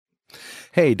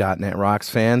Hey, .NET Rocks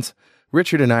fans.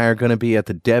 Richard and I are going to be at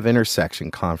the Dev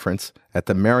Intersection Conference at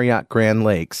the Marriott Grand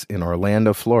Lakes in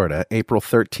Orlando, Florida, April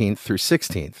 13th through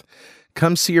 16th.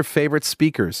 Come see your favorite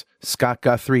speakers, Scott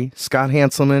Guthrie, Scott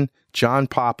Hanselman, John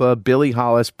Papa, Billy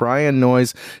Hollis, Brian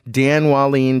Noyes, Dan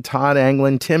Wallin, Todd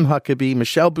Anglin, Tim Huckabee,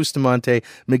 Michelle Bustamante,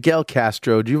 Miguel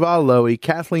Castro, Duval Lowy,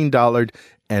 Kathleen Dollard,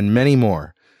 and many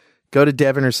more. Go to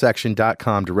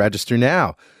devintersection.com to register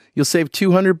now. You'll save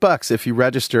 $200 if you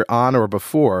register on or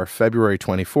before February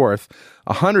 24th,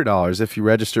 $100 if you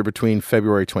register between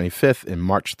February 25th and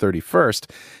March 31st,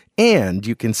 and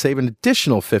you can save an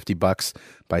additional $50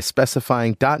 by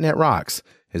specifying .NET Rocks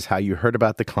is how you heard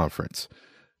about the conference.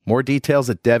 More details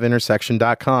at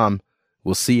devintersection.com.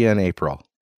 We'll see you in April.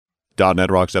 .NET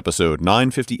Rocks episode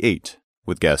 958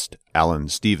 with guest Alan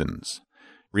Stevens.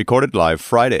 Recorded live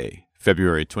Friday,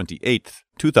 February 28th,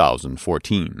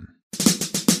 2014.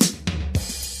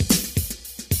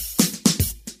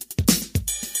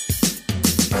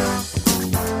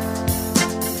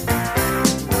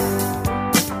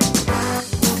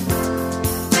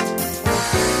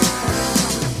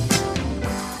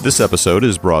 This episode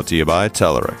is brought to you by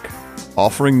Telerik,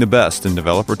 offering the best in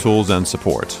developer tools and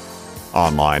support.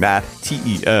 Online at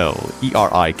telerik.com.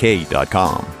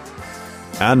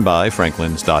 And by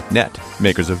Franklins.net,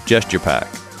 makers of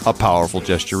GesturePak, a powerful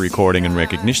gesture recording and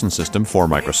recognition system for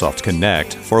Microsoft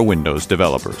Connect for Windows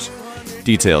developers.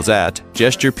 Details at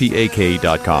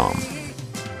gesturepak.com.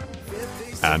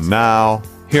 And now,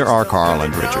 here are Carl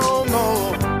and Richard.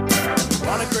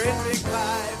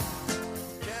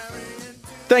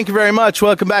 Thank you very much.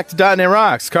 Welcome back to .NET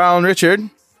Rocks. Carl and Richard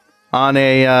on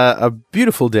a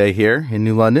beautiful day here in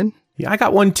New London. Yeah, I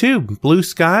got one too. Blue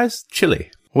skies,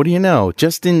 chilly. What do you know?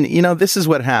 Just in, this is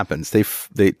what happens. They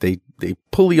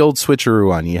pull the old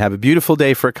switcheroo on you. You have a beautiful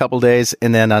day for a couple days,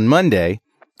 and then on Monday,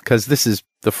 because this is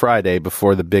the Friday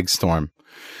before the big storm,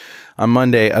 on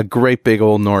Monday, a great big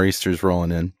old nor'easter's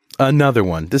rolling in. Another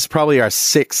one. This is probably our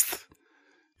sixth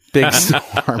big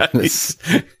storm.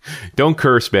 Don't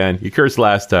curse, man. You cursed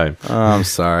last time. Oh, I'm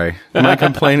sorry. Am I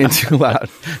complaining too loud?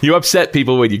 You upset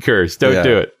people when you curse. Don't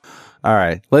do it. All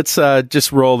right. Let's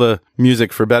just roll the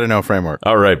music for Better Know Framework.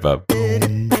 All right, bub.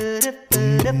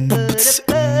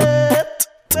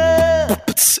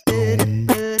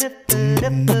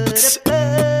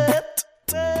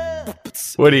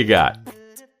 What do you got?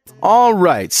 All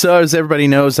right. So as everybody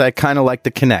knows, I kind of like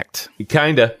to connect.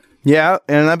 Kinda. Yeah,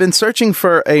 and I've been searching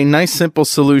for a nice, simple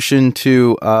solution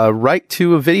to write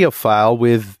to a video file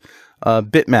with a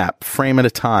bitmap, frame at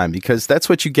a time, because that's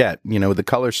what you get, with the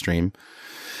color stream.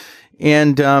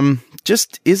 And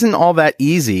just isn't all that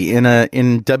easy in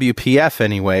WPF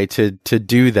anyway to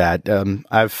do that.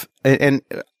 I've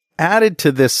added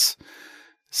to this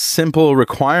simple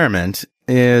requirement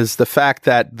is the fact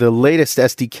that the latest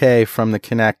SDK from the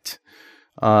Connect,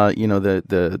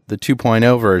 the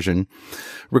 2.0 version,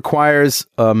 requires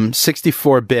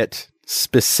 64-bit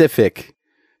specific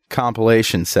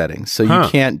compilation settings. So you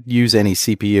can't use any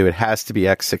CPU. It has to be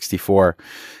x64.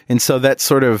 And so that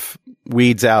sort of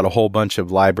weeds out a whole bunch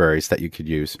of libraries that you could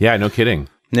use. Yeah, no kidding.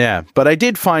 Yeah, but I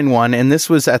did find one, and this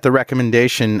was at the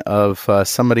recommendation of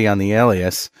somebody on the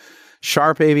alias,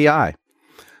 Sharp AVI.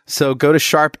 So go to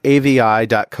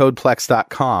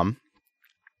sharpavi.codeplex.com,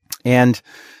 and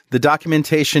the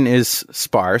documentation is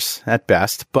sparse at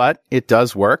best, but it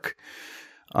does work.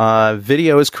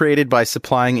 Video is created by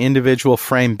supplying individual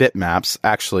frame bitmaps,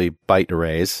 actually byte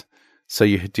arrays. So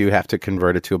you do have to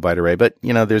convert it to a byte array, but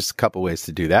there's a couple ways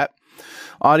to do that.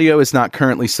 Audio is not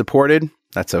currently supported.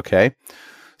 That's okay.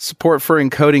 Support for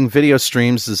encoding video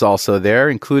streams is also there,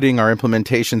 including our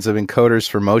implementations of encoders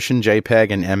for Motion,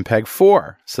 JPEG, and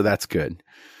MPEG-4. So that's good.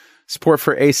 Support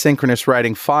for asynchronous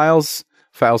writing files.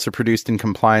 Files are produced in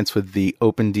compliance with the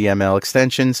OpenDML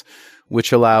extensions,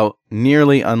 which allow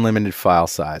nearly unlimited file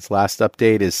size. Last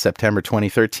update is September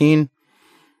 2013.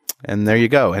 And there you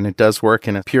go. And it does work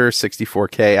in a pure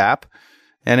 64K app.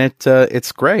 And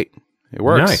it's great. It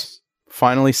works. Nice.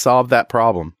 Finally solved that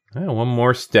problem. Yeah, one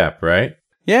more step, right?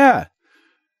 Yeah.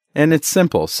 And it's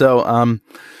simple. So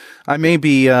I may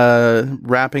be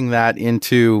wrapping that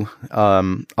into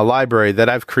a library that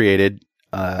I've created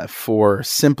for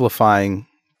simplifying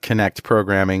Connect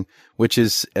programming, which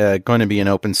is going to be an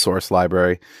open source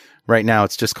library. Right now,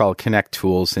 it's just called Connect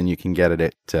Tools, and you can get it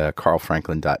at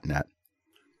carlfranklin.net.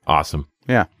 Awesome.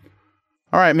 Yeah.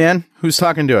 All right, man. Who's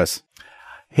talking to us?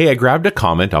 Hey, I grabbed a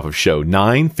comment off of show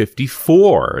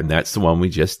 954, and that's the one we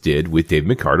just did with Dave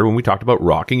McCarter when we talked about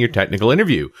rocking your technical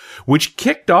interview, which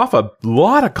kicked off a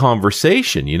lot of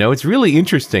conversation. You know, it's really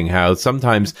interesting how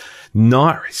sometimes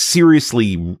not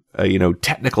seriously,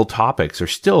 technical topics are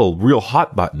still real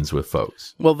hot buttons with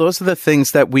folks. Well, those are the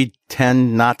things that we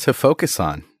tend not to focus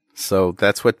on. So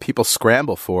that's what people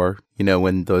scramble for,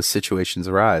 when those situations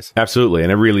arise. Absolutely.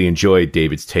 And I really enjoyed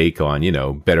David's take on,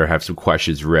 better have some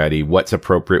questions ready, what's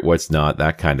appropriate, what's not,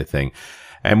 that kind of thing.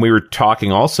 And we were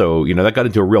talking also, that got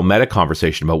into a real meta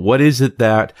conversation about what is it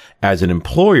that as an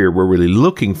employer we're really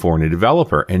looking for in a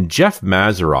developer. And Jeff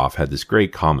Mazeroff had this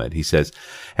great comment. He says,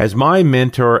 as my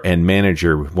mentor and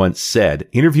manager once said,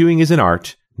 interviewing is an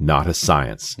art, not a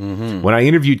science. Mm-hmm. When I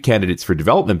interviewed candidates for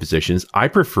development positions, I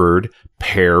preferred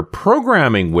pair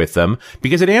programming with them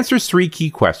because it answers 3 key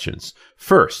questions.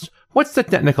 First, what's the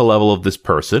technical level of this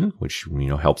person, which,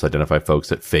 helps identify folks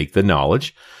that fake the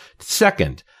knowledge.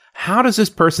 Second, how does this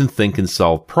person think and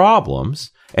solve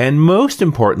problems? And most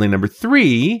importantly, number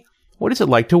 3, what is it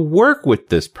like to work with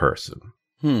this person?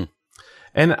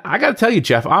 And I got to tell you,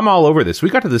 Jeff, I'm all over this. We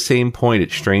got to the same point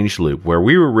at Strange Loop where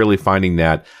we were really finding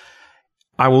that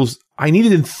I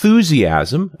needed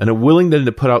enthusiasm and a willingness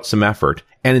to put out some effort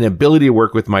and an ability to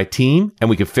work with my team, and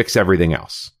we could fix everything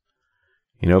else.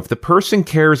 If the person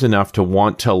cares enough to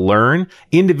want to learn,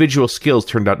 individual skills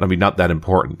turned out to be not that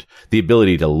important. The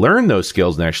ability to learn those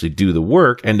skills and actually do the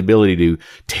work, and the ability to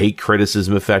take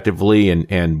criticism effectively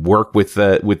and work with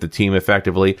the team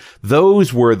effectively,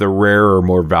 those were the rarer,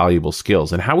 more valuable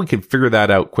skills. And how we can figure that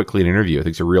out quickly in an interview, I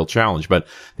think, is a real challenge. But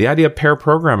the idea of pair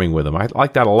programming with them, I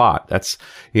like that a lot. That's,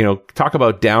 talk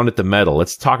about down at the metal.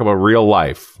 Let's talk about real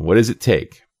life. What does it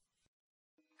take?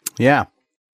 Yeah.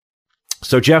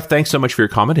 So, Jeff, thanks so much for your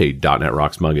comment. A .NET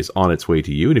Rocks mug is on its way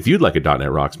to you. And if you'd like a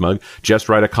 .NET Rocks mug, just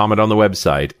write a comment on the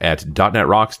website at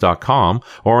 .NETRocks.com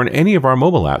or on any of our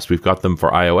mobile apps. We've got them for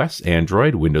iOS,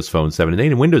 Android, Windows Phone 7 and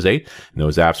 8, and Windows 8. And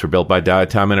those apps were built by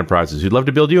Diatom Enterprises. Who'd love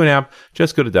to build you an app?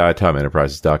 Just go to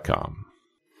diatomenterprises.com.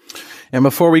 And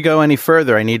before we go any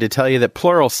further, I need to tell you that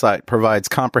Pluralsight provides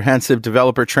comprehensive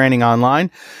developer training online.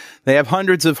 They have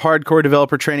hundreds of hardcore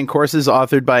developer training courses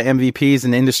authored by MVPs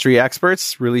and industry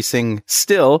experts, releasing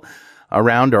still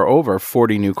around or over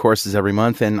 40 new courses every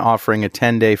month and offering a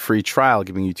 10-day free trial,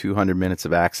 giving you 200 minutes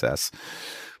of access.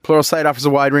 Pluralsight offers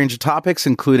a wide range of topics,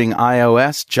 including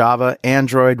iOS, Java,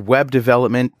 Android, web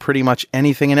development, pretty much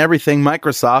anything and everything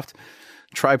Microsoft.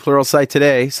 Try Pluralsight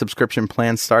today. Subscription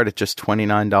plans start at just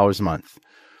 $29 a month.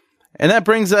 And that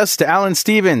brings us to Alan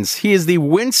Stevens. He is the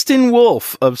Winston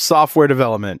Wolfe of software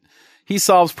development. He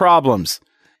solves problems.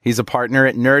 He's a partner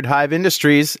at Nerd Hive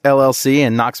Industries, LLC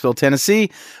in Knoxville,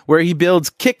 Tennessee, where he builds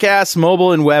kick-ass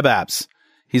mobile and web apps.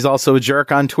 He's also a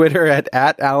jerk on Twitter at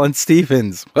Alan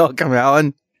Stevens. Welcome,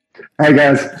 Alan. Hey,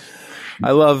 guys.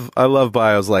 I love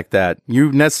bios like that.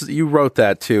 You wrote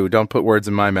that, too. Don't put words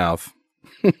in my mouth.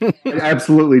 I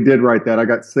absolutely did write that. I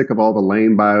got sick of all the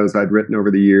lame bios I'd written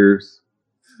over the years.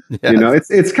 Yes.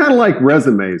 It's kind of like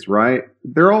resumes, right?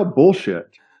 They're all bullshit.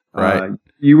 Right.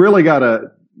 You really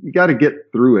gotta get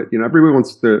through it. Everyone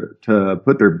wants to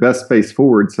put their best face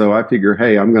forward. So I figure,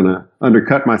 hey, I'm gonna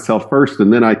undercut myself first,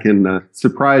 and then I can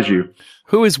surprise you.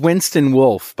 Who is Winston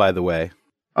Wolfe, by the way?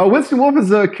 Oh, Winston Wolfe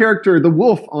is a character, the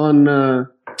wolf on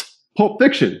Pulp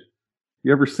Fiction.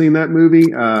 You ever seen that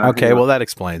movie? Okay, well that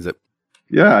explains it.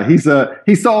 Yeah,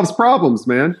 he solves problems,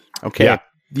 man. Okay. Yeah.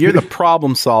 You're the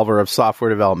problem solver of software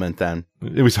development then.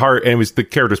 It was hard, and the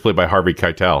character's played by Harvey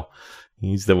Keitel.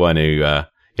 He's the one who,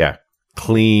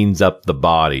 cleans up the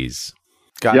bodies.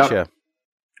 Gotcha. Yep.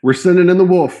 We're sending in the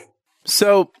wolf.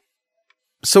 So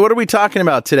what are we talking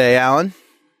about today, Alan?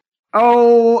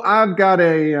 Oh, I've got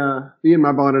a bee in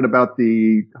my bonnet about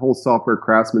the whole software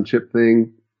craftsmanship thing.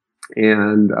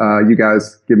 And you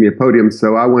guys give me a podium,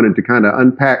 so I wanted to kind of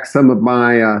unpack some of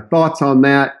my thoughts on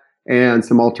that and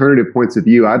some alternative points of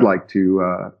view I'd like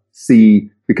to see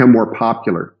become more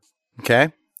popular.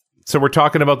 Okay. So we're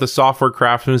talking about the Software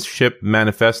Craftsmanship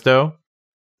Manifesto?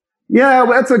 Yeah,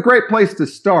 well, that's a great place to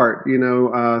start.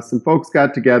 Some folks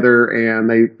got together and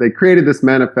they created this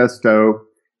manifesto,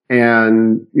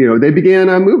 and, they began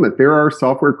a movement. There are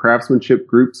software craftsmanship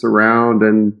groups around,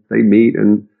 and they meet.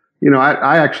 And,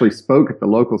 I actually spoke at the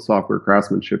local software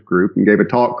craftsmanship group and gave a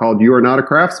talk called "You Are Not a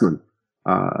Craftsman,"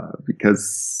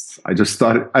 because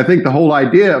I think the whole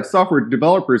idea of software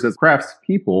developers as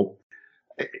craftspeople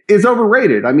is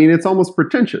overrated. I mean, it's almost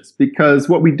pretentious because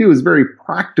what we do is very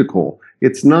practical.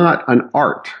 It's not an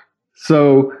art.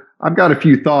 So I've got a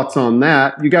few thoughts on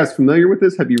that. You guys familiar with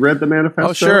this? Have you read the manifesto?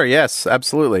 Oh, sure. Yes,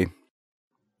 absolutely.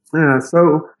 Yeah,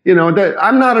 so,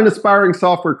 I'm not an aspiring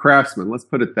software craftsman. Let's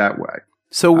put it that way.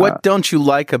 So what don't you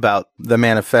like about the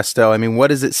manifesto? I mean, what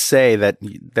does it say that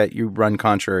you run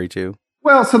contrary to?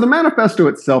 Well, so the manifesto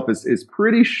itself is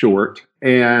pretty short,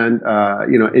 and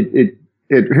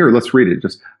here, let's read it.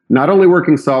 Just not only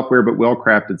working software, but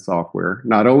well-crafted software.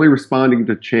 Not only responding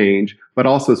to change, but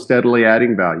also steadily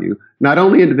adding value. Not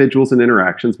only individuals and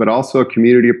interactions, but also a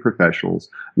community of professionals.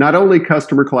 Not only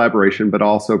customer collaboration, but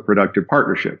also productive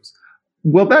partnerships.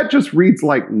 Well, that just reads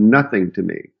like nothing to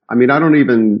me. I mean, I don't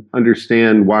even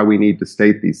understand why we need to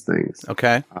state these things.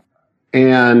 Okay.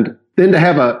 And then to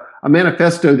have a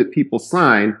manifesto that people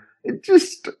sign, it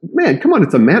just, man, come on,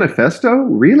 it's a manifesto?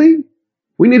 Really?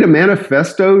 We need a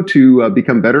manifesto to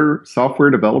become better software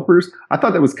developers? I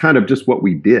thought that was kind of just what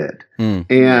we did.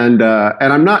 And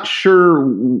I'm not sure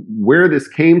where this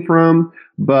came from,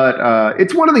 but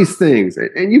it's one of these things.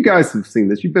 And you guys have seen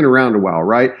this. You've been around a while,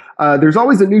 right? There's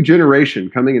always a new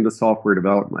generation coming into software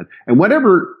development. And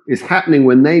whatever is happening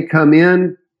when they come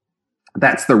in,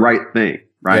 that's the right thing.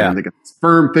 Right. Yeah. And they get this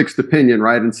firm, fixed opinion.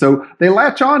 Right. And so they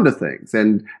latch on to things,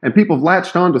 and people have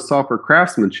latched on to software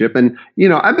craftsmanship. And,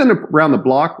 I've been around the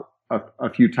block a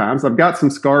few times. I've got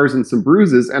some scars and some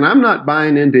bruises, and I'm not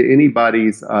buying into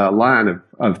anybody's line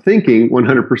of thinking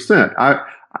 100%.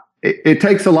 It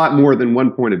takes a lot more than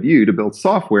one point of view to build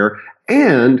software,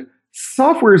 and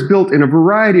software is built in a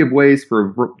variety of ways for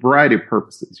a variety of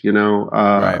purposes.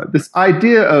 Right. This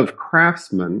idea of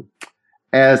craftsman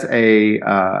as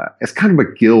kind of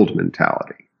a guild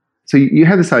mentality. So you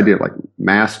have this idea of like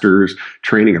masters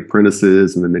training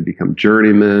apprentices, and then they become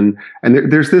journeymen. And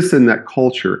there's this in that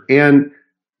culture. And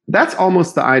that's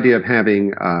almost the idea of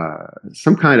having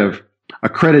some kind of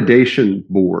accreditation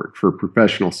board for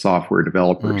professional software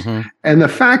developers. Mm-hmm. And the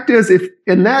fact is, if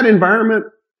in that environment,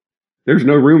 there's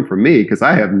no room for me because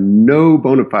I have no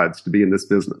bona fides to be in this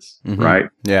business, mm-hmm. right?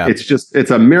 Yeah. It's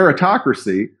a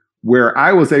meritocracy where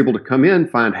I was able to come in,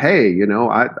 find, hey,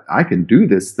 I can do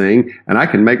this thing, and I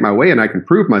can make my way, and I can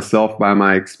prove myself by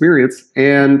my experience.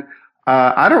 And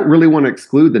I don't really want to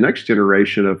exclude the next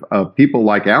generation of people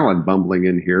like Alan bumbling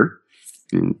in here.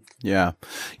 Yeah.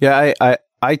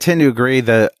 I tend to agree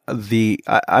that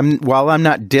while I'm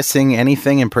not dissing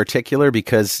anything in particular,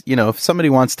 because, if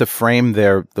somebody wants to frame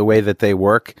the way that they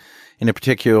work in a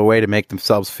particular way to make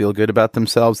themselves feel good about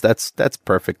themselves, that's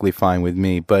perfectly fine with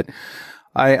me. But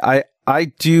I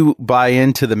do buy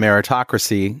into the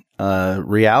meritocracy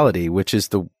reality, which is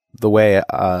the way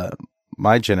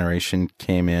my generation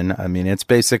came in. I mean, it's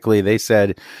basically they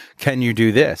said, "Can you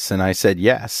do this?" And I said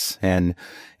yes, and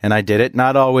I did it.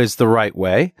 Not always the right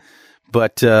way,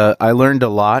 but I learned a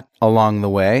lot along the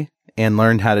way and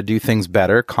learned how to do things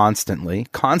better constantly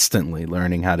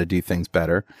learning how to do things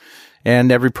better.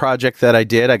 And every project that I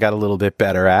did, I got a little bit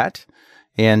better at.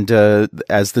 And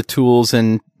as the tools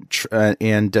and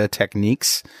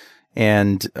techniques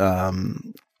and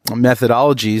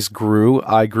methodologies grew,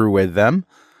 I grew with them,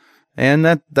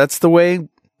 and that's the way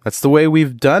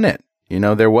we've done it.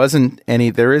 There wasn't any.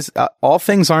 There is all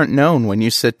things aren't known when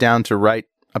you sit down to write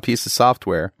a piece of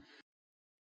software.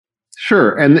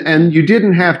 Sure, and you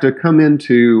didn't have to come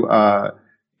into.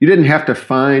 You didn't have to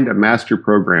find a master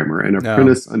programmer and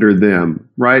apprentice under them,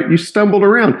 right? You stumbled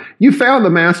around. You found the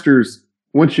masters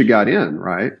once you got in,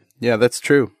 right? Yeah, that's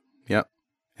true. Yeah.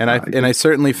 And I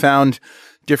certainly found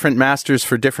different masters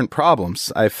for different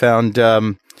problems. I found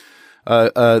a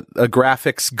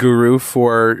graphics guru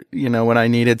for, when I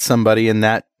needed somebody in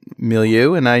that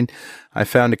milieu, and I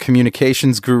found a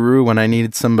communications guru when I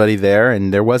needed somebody there,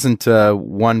 and there wasn't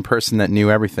one person that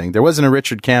knew everything. There wasn't a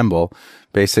Richard Campbell,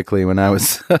 basically, when I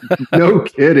was no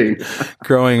kidding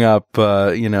growing up,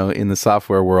 in the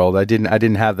software world. I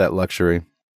didn't have that luxury.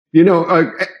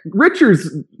 Richard's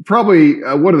probably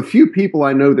one of the few people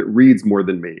I know that reads more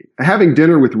than me. Having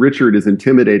dinner with Richard is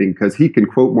intimidating because he can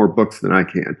quote more books than I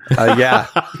can. Yeah.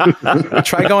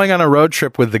 Try going on a road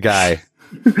trip with the guy.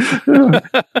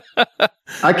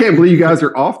 I can't believe you guys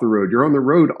are off the road. You're on the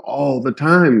road all the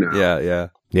time now. Yeah.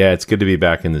 Yeah, it's good to be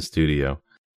back in the studio.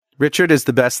 Richard is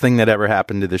the best thing that ever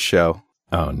happened to the show.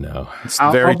 Oh, no. It's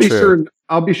very true.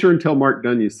 I'll be sure and tell Mark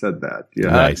Dunn you said that. Yeah.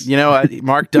 Nice.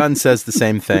 Mark Dunn says the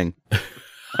same thing.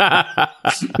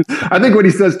 I think what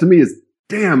he says to me is,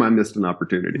 damn, I missed an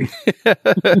opportunity.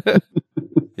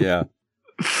 Yeah.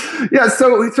 Yeah.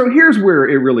 So here's where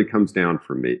it really comes down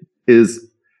for me is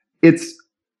it's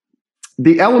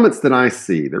the elements that I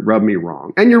see that rub me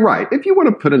wrong. And you're right. If you want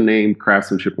to put a name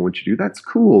craftsmanship on what you do, that's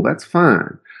cool. That's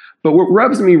fine. But what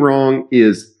rubs me wrong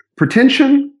is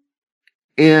pretension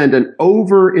and an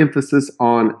overemphasis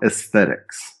on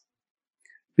aesthetics,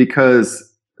 because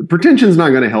pretension is not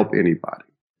going to help anybody.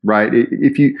 right?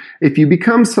 If you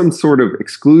become some sort of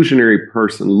exclusionary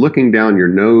person looking down your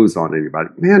nose on anybody,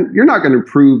 man, you're not going to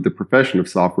improve the profession of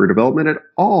software development at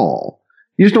all.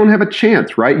 You just don't have a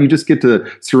chance, right? You just get to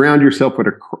surround yourself with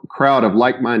a crowd of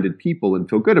like-minded people and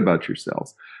feel good about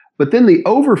yourselves. But then the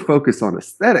over-focus on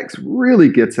aesthetics really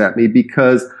gets at me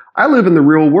because I live in the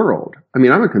real world. I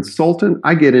mean, I'm a consultant.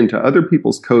 I get into other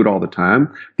people's code all the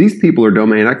time. These people are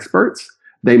domain experts.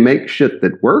 They make shit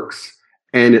that works,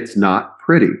 and it's not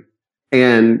pretty.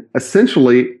 And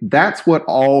essentially, that's what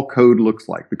all code looks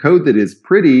like. The code that is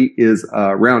pretty is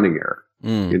a rounding error.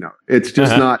 You know, it's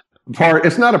just not part.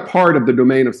 It's not a part of the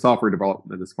domain of software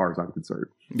development, as far as I'm concerned.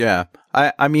 Yeah,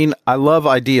 I mean, I love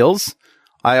ideals.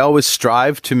 I always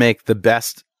strive to make the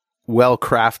best,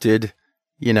 well-crafted,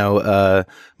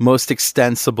 most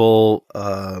extensible,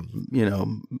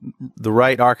 the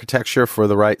right architecture for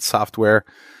the right software,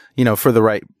 for the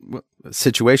right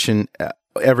situation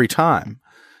every time.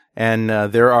 And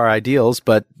there are ideals,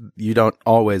 but you don't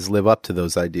always live up to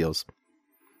those ideals.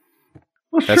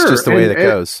 Well, That's just the way that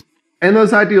goes. And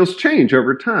those ideals change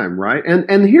over time, right?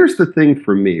 And here's the thing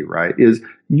for me, right, is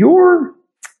your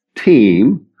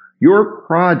team, your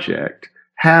project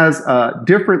has a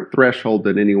different threshold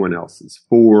than anyone else's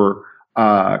for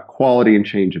quality and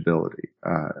changeability.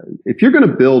 If you're going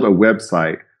to build a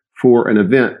website for an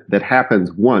event that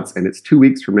happens once and it's 2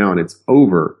 weeks from now and it's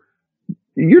over,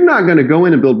 you're not going to go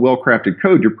in and build well-crafted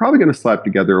code. You're probably going to slap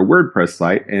together a WordPress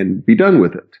site and be done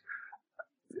with it.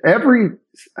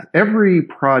 Every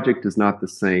project is not the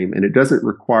same, and it doesn't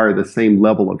require the same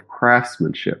level of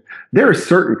craftsmanship. There is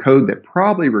certain code that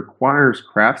probably requires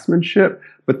craftsmanship,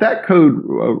 but that code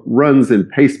runs in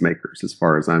pacemakers as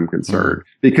far as I'm concerned,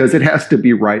 because it has to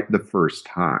be right the first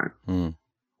time.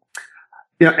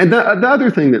 Yeah, and the other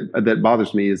thing that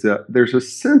bothers me is that there's a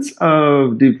sense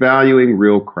of devaluing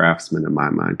real craftsmen in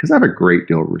my mind, because I have a great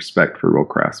deal of respect for real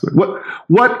craftsmen.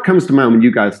 What comes to mind when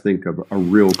you guys think of a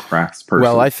real craftsperson?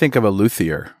 Well, I think of a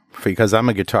luthier because I'm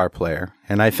a guitar player,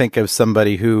 and I think of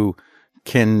somebody who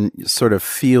can sort of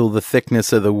feel the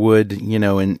thickness of the wood,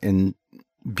 and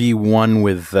be one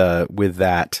with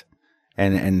that,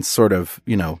 and sort of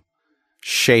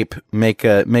shape, make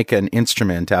an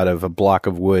instrument out of a block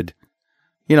of wood.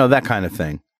 That kind of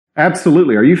thing.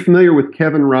 Absolutely. Are you familiar with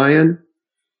Kevin Ryan?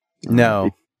 No.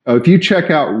 If you check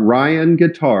out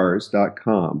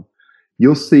ryanguitars.com,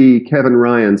 you'll see Kevin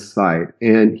Ryan's site.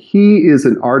 And he is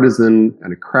an artisan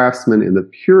and a craftsman in the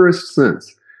purest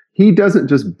sense. He doesn't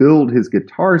just build his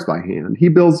guitars by hand. He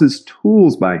builds his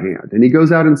tools by hand. And he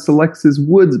goes out and selects his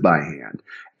woods by hand.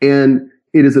 And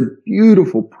it is a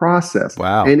beautiful process.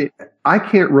 Wow. And I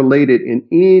can't relate it in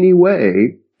any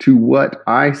way to what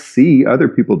I see other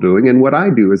people doing and what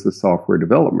I do as a software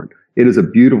developer. It is a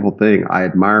beautiful thing. I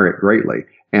admire it greatly.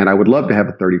 And I would love to have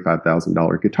a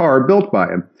 $35,000 guitar built by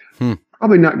him.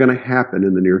 Probably not going to happen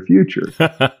in the near future.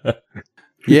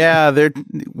 Yeah,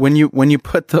 when you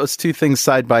put those two things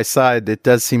side by side, it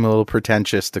does seem a little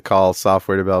pretentious to call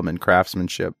software development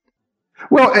craftsmanship.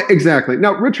 Well, exactly.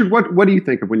 Now, Richard, what do you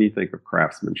think of when you think of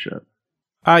craftsmanship?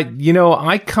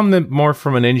 I come more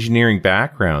from an engineering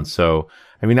background, so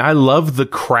I love the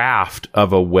craft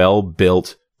of a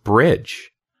well-built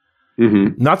bridge.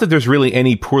 Not that there's really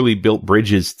any poorly built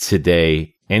bridges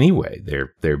today anyway.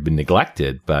 They've been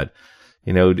neglected, but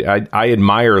I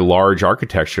admire large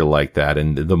architecture like that,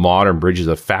 and the modern bridge is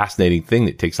a fascinating thing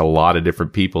that takes a lot of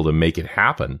different people to make it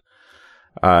happen.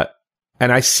 And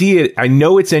I see it. I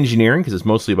know it's engineering because it's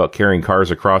mostly about carrying cars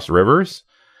across rivers,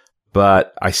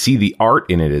 but I see the art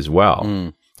in it as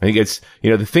well. I think it's,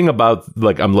 the thing about,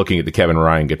 I'm looking at the Kevin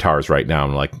Ryan guitars right now.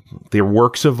 I'm like, they're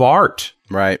works of art.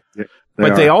 Right.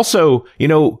 But they also,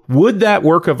 would that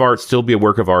work of art still be a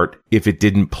work of art if it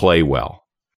didn't play well?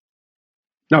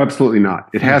 No, absolutely not.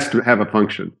 It has to have a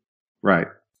function. Right.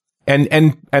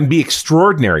 And be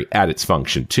extraordinary at its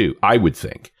function too, I would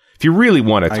think. If you really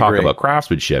want to talk about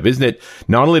craftsmanship, isn't it?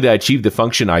 Not only did I achieve the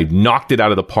function, I knocked it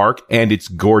out of the park, and it's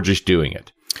gorgeous doing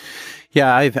it.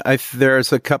 Yeah,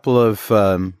 there's a couple of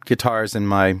guitars in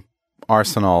my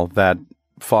arsenal that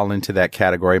fall into that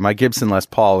category. My Gibson Les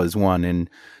Paul is one, and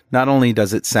not only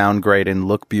does it sound great and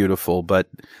look beautiful, but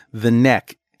the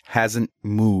neck hasn't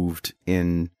moved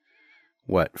in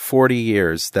 40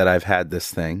 years that I've had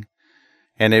this thing,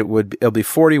 and it'll be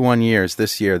 41 years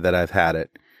this year that I've had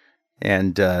it,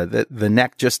 and the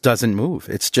neck just doesn't move.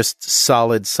 It's just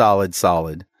solid.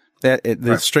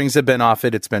 The strings have been off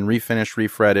it. It's been refinished,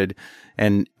 refretted,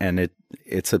 and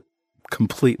it's a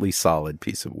completely solid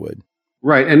piece of wood.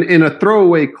 Right. And in a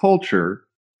throwaway culture,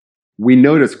 we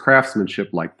notice craftsmanship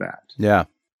like that. Yeah.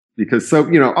 because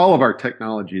all of our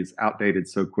technology is outdated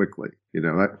so quickly.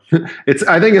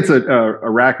 I think it's a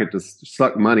racket to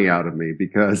suck money out of me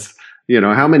because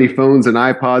how many phones and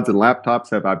iPods and laptops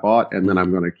have I bought, and then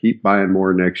I'm going to keep buying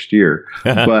more next year.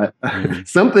 But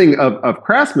something of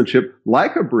craftsmanship,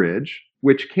 like a bridge,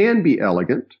 which can be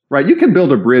elegant, right? You can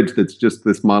build a bridge that's just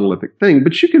this monolithic thing,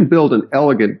 but you can build an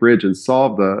elegant bridge and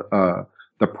solve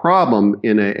the problem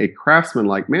in a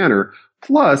craftsman-like manner.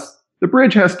 Plus, the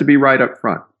bridge has to be right up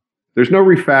front. There's no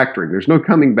refactoring. There's no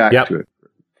coming back to it.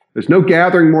 There's no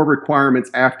gathering more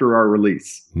requirements after our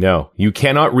release. No, you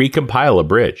cannot recompile a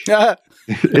bridge.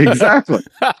 Exactly.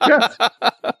 Yes.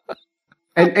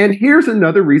 And here's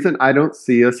another reason I don't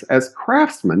see us as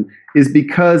craftsmen is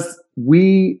because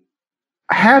we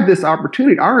have this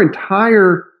opportunity. Our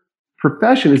entire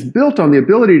profession is built on the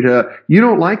ability to, you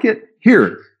don't like it?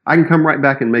 Here, I can come right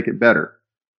back and make it better.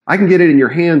 I can get it in your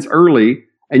hands early,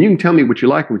 and you can tell me what you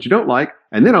like and what you don't like,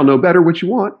 and then I'll know better what you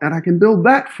want, and I can build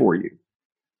that for you.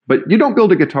 But you don't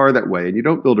build a guitar that way, and you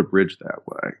don't build a bridge that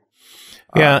way.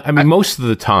 Yeah, most of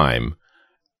the time,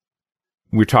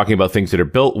 we're talking about things that are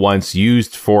built once,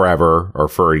 used forever, or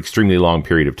for an extremely long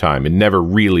period of time, and never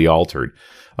really altered.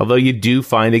 Although you do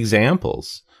find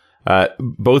examples,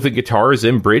 both in guitars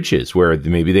and bridges, where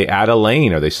maybe they add a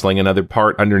lane or they sling another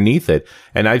part underneath it.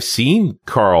 And I've seen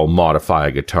Carl modify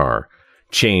a guitar,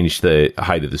 change the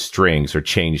height of the strings or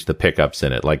change the pickups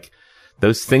in it. Like,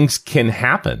 those things can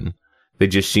happen. They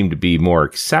just seem to be more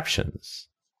exceptions.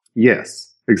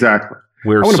 Yes, exactly.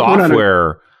 Where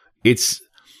software,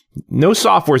 no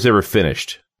software's ever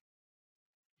finished.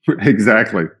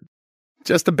 Exactly.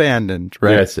 Just abandoned,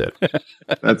 right? That's it.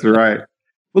 That's right.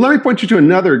 Well, let me point you to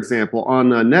another example. On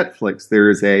Netflix, there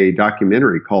is a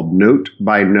documentary called Note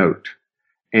by Note,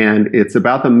 and it's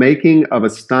about the making of a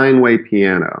Steinway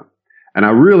piano. And I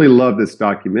really love this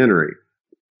documentary.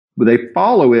 But they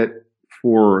follow it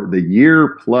for the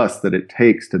year plus that it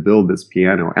takes to build this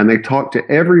piano, and they talk to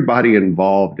everybody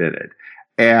involved in it.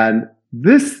 And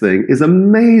this thing is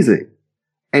amazing.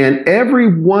 And every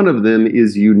one of them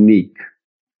is unique.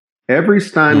 Every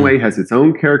Steinway has its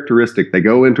own characteristic. They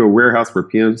go into a warehouse where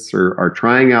pianists are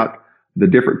trying out the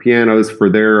different pianos for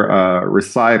their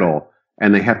recital,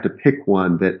 and they have to pick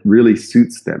one that really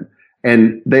suits them.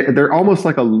 And they're almost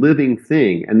like a living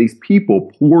thing. And these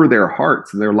people pour their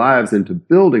hearts and their lives into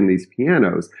building these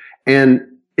pianos. And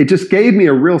it just gave me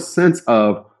a real sense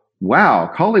of, wow,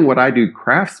 calling what I do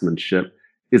craftsmanship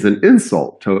is an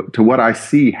insult to what I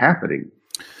see happening.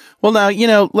 Well, now,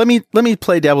 let me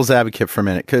play devil's advocate for a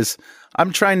minute, because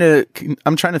I'm trying to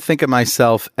think of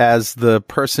myself as the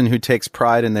person who takes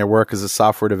pride in their work as a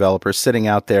software developer, sitting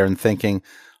out there and thinking,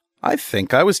 I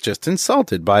think I was just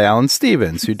insulted by Alan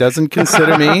Stevens, who doesn't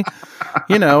consider me,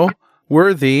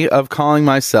 worthy of calling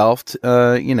myself,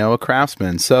 a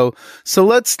craftsman. So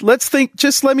let's think.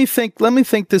 Just let me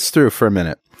think this through for a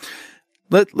minute.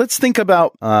 Let's think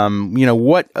about,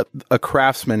 what a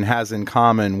craftsman has in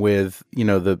common with,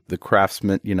 the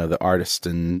craftsman, the artist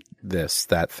and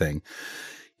that thing.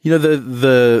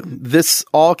 This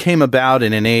all came about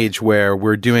in an age where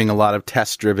we're doing a lot of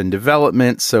test-driven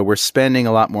development. So we're spending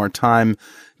a lot more time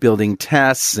building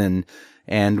tests and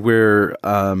we're,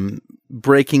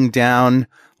 breaking down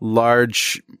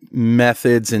large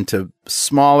methods into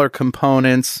smaller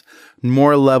components,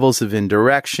 more levels of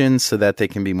indirection so that they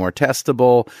can be more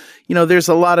testable. There's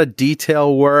a lot of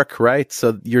detail work, right?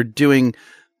 So you're doing,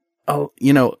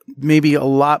 maybe a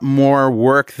lot more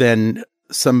work than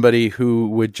somebody who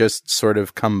would just sort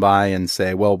of come by and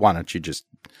say, well, why don't you just,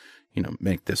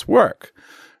 make this work,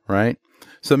 right?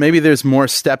 So maybe there's more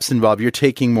steps involved. You're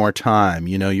taking more time,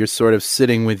 you're sort of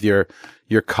sitting with your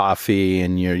coffee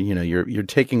and you're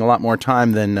taking a lot more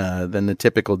time than the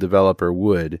typical developer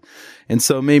would. And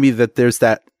so maybe that there's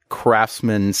that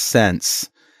craftsman sense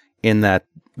in that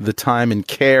the time and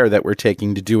care that we're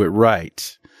taking to do it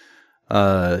right,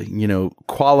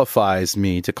 qualifies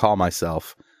me to call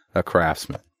myself a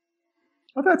craftsman.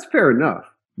 Well, that's fair enough.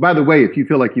 By the way, if you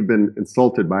feel like you've been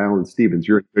insulted by Alan Stevens,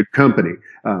 you're in good company.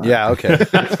 Yeah, okay.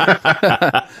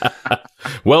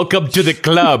 Welcome to the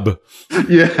club.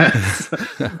 Yes.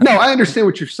 No, I understand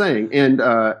what you're saying, and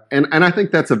I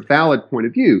think that's a valid point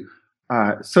of view.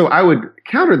 So I would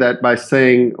counter that by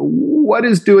saying, what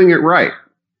is doing it right?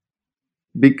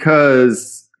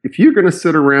 Because if you're going to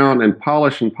sit around and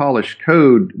polish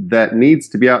code that needs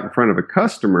to be out in front of a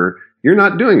customer, you're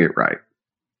not doing it right.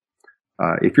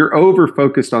 If you're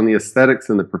over-focused on the aesthetics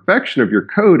and the perfection of your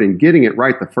code and getting it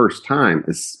right the first time,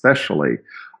 especially,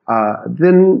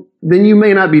 then you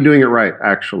may not be doing it right,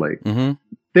 actually. Mm-hmm.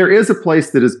 There is a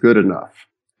place that is good enough.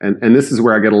 and this is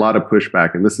where I get a lot of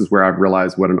pushback, and this is where I've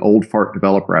realized what an old fart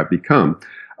developer I've become.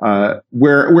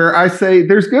 Where I say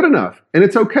there's good enough and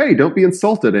it's okay. Don't be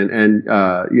insulted. And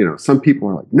some people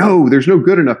are like, no, there's no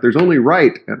good enough. There's only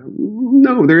right. And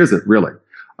no, there isn't really.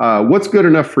 What's good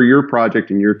enough for your project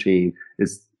and your team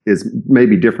is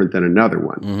maybe different than another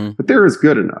one, but there is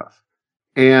good enough.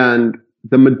 And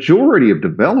the majority of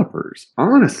developers,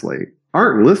 honestly,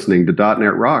 aren't listening to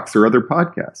 .NET Rocks or other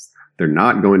podcasts. They're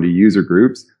not going to user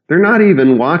groups. They're not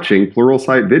even watching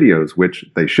Pluralsight videos, which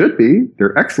they should be.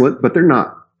 They're excellent, but they're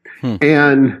not.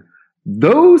 And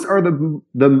those are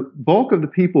the bulk of the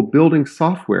people building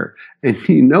software. And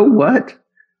you know what?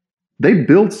 They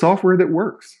build software that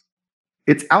works.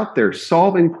 It's out there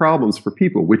solving problems for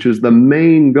people, which is the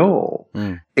main goal.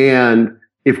 And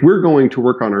if we're going to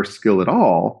work on our skill at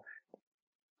all,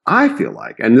 I feel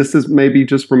like, and this is maybe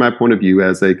just from my point of view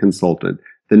as a consultant,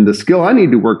 then the skill I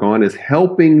need to work on is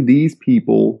helping these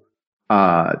people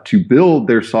to build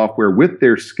their software with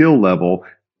their skill level,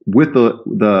 with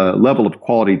the level of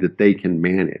quality that they can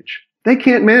manage. They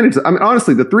can't manage. I mean,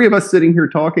 honestly, the three of us sitting here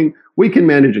talking, we can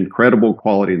manage incredible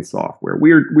quality in software.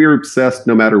 We're obsessed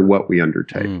no matter what we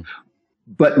undertake.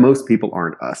 But most people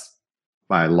aren't us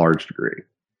by a large degree.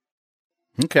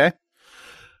 Okay.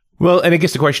 Well, and I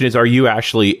guess the question is, are you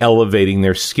actually elevating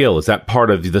their skill? Is that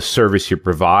part of the service you're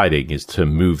providing, is to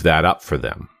move that up for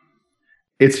them?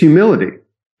 It's humility.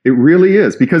 It really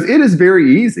is, because it is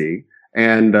very easy.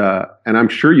 And I'm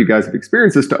sure you guys have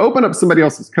experienced this, to open up somebody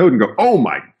else's code and go, oh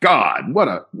my God,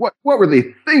 what were they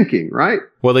thinking, right?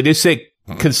 Well, they do say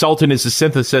consultant is the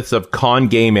synthesis of con,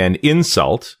 game, and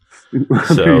insult.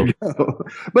 So, there you go.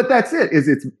 But that's it.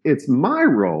 It's my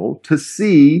role to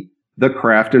see the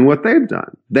craft in what they've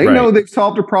done. They know they've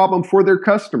solved a problem for their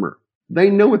customer. They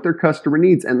know what their customer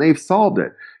needs, and they've solved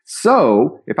it.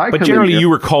 So if I But generally you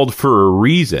were called for a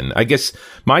reason. I guess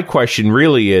my question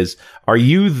really is, are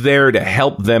you there to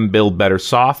help them build better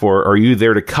software? Or are you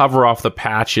there to cover off the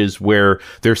patches where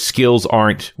their skills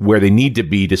aren't where they need to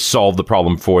be to solve the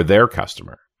problem for their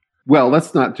customer? Well,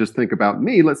 let's not just think about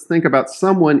me. Let's think about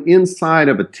someone inside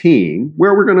of a team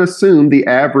where we're going to assume the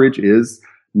average is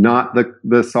not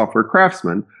the software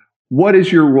craftsman. What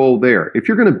is your role there? If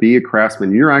you're going to be a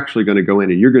craftsman, you're actually going to go in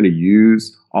and you're going to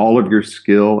use all of your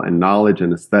skill and knowledge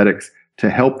and aesthetics to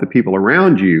help the people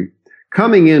around you.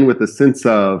 Coming in with a sense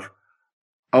of,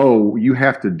 oh, you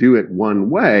have to do it one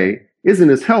way isn't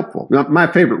as helpful. Now, my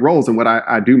favorite roles and what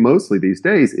I do mostly these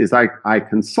days is I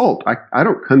consult. I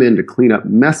don't come in to clean up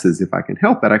messes if I can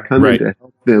help it. I come in to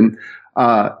help them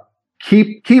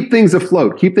keep things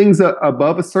afloat, keep things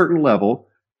above a certain level,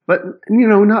 but,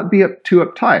 not be too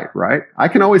uptight, right? I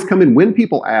can always come in when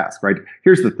people ask, right?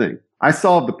 Here's the thing. I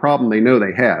solve the problem they know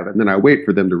they have, and then I wait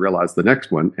for them to realize the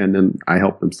next one, and then I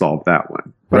help them solve that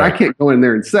one. But I can't go in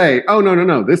there and say, oh,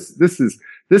 no,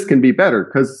 this can be better,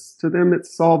 because to them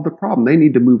it's solved the problem. They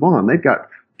need to move on. They've got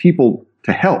people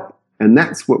to help, and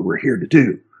that's what we're here to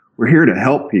do. We're here to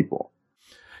help people.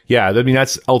 Yeah, I mean,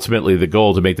 that's ultimately the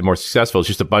goal, to make them more successful. It's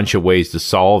just a bunch of ways to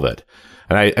solve it.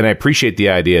 And I appreciate the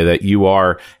idea that you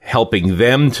are helping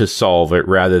them to solve it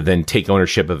rather than take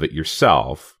ownership of it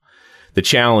yourself. The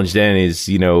challenge then is,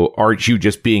 aren't you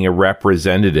just being a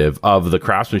representative of the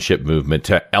craftsmanship movement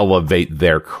to elevate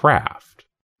their craft?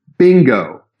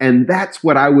 Bingo. And that's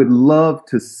what I would love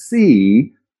to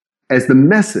see as the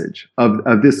message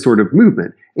of this sort of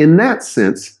movement. In that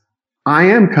sense, I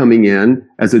am coming in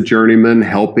as a journeyman,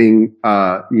 helping,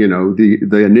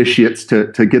 the initiates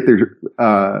to get their,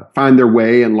 find their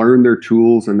way and learn their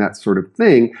tools and that sort of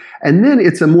thing. And then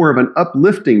it's a more of an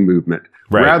uplifting movement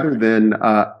rather than,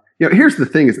 here's the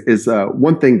thing is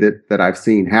one thing that I've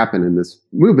seen happen in this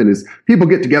movement is people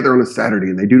get together on a Saturday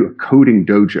and they do a coding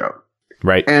dojo.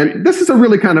 Right. And this is a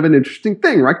really kind of an interesting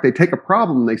thing, right? They take a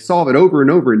problem and they solve it over and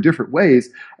over in different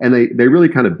ways. And they really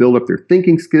kind of build up their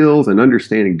thinking skills and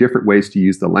understanding different ways to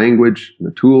use the language and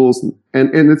the tools.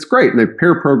 And it's great. And they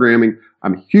pair programming.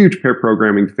 I'm a huge pair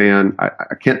programming fan.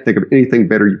 I can't think of anything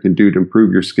better you can do to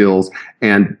improve your skills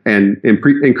and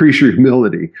increase your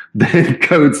humility than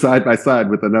code side by side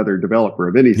with another developer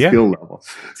of any skill level.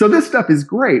 So this stuff is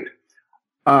great.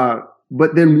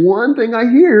 But then one thing I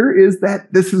hear is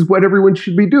that this is what everyone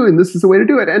should be doing. This is the way to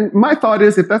do it. And my thought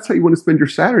is, if that's how you want to spend your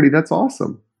Saturday, that's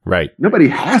awesome. Right. Nobody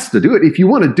has to do it. If you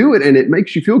want to do it and it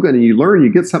makes you feel good and you learn,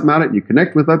 you get something out of it, and you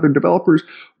connect with other developers,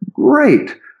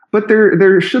 great. But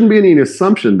there shouldn't be any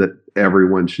assumption that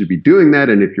everyone should be doing that.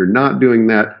 And if you're not doing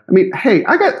that, I mean, hey,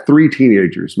 I got 3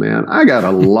 teenagers, man. I got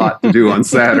a lot to do on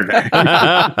Saturday.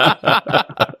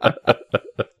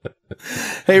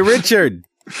 Hey, Richard.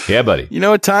 Yeah, buddy. You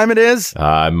know what time it is?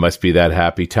 Must be that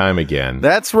happy time again.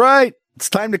 That's right. It's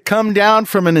time to come down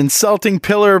from an insulting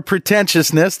pillar of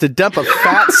pretentiousness to dump a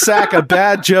fat sack of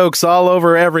bad jokes all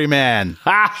over every man.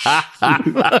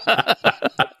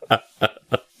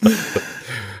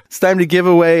 It's time to give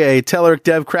away a Telerik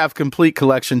DevCraft Complete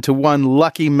collection to one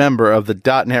lucky member of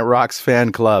the .NET Rocks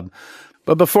fan club.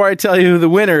 But before I tell you who the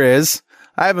winner is,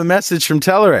 I have a message from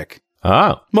Telerik.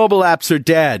 Oh. Mobile apps are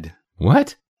dead.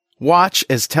 What? Watch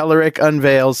as Telerik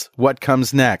unveils what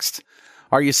comes next.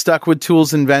 Are you stuck with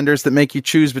tools and vendors that make you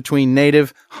choose between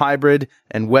native, hybrid,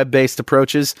 and web-based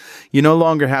approaches? You no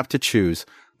longer have to choose.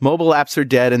 Mobile apps are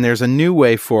dead, and there's a new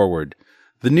way forward.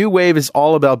 The new wave is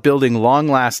all about building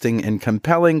long-lasting and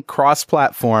compelling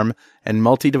cross-platform and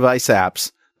multi-device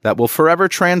apps that will forever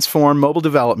transform mobile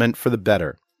development for the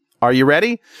better. Are you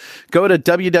ready? Go to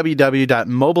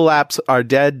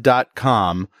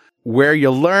www.mobileappsaredead.com, where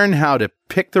you'll learn how to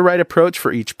pick the right approach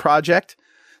for each project,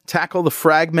 tackle the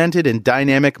fragmented and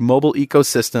dynamic mobile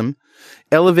ecosystem,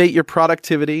 elevate your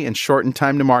productivity and shorten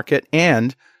time to market,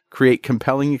 and create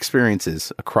compelling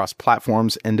experiences across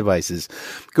platforms and devices.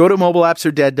 Go to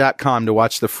mobileappsaredead.com to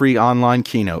watch the free online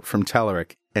keynote from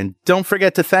Telerik. And don't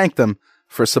forget to thank them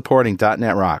for supporting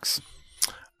 .NET Rocks.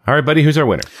 All right, buddy, who's our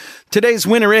winner? Today's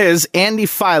winner is Andy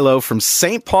Philo from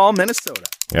St. Paul, Minnesota.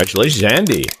 Congratulations,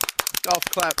 Andy. Golf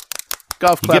clap.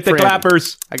 Golf You clap. get the for Andy.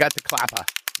 clappers. I got the clapper.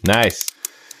 Nice.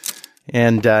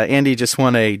 And Andy just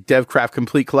won a DevCraft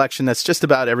Complete collection. That's just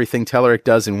about everything Telerik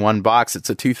does in one box. It's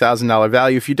a $2,000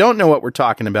 value. If you don't know what we're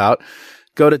talking about,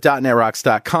 go to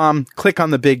 .NETRocks.com, click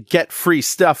on the big Get Free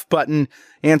Stuff button,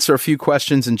 answer a few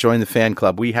questions, and join the fan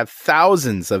club. We have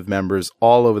thousands of members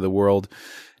all over the world.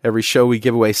 Every show we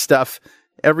give away stuff.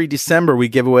 Every December we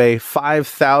give away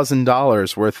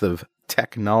 $5,000 worth of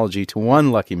technology to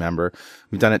one lucky member.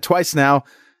 We've done it twice now.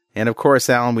 And of course,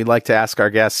 Alan, we'd like to ask our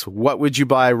guests, what would you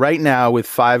buy right now with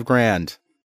 $5,000?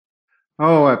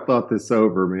 Oh, I've thought this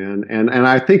over, man. And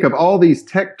I think of all these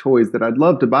tech toys that I'd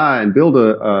love to buy and build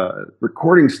a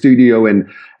recording studio. And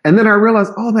then I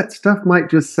realized all that stuff might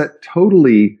just sit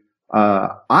totally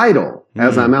idle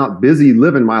as I'm out busy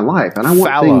living my life. And I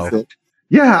want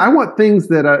things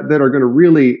that are going to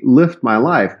really lift my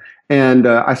life. And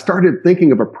I started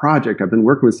thinking of a project. I've been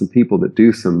working with some people that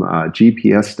do some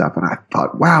GPS stuff. And I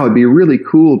thought, wow, it'd be really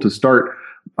cool to start,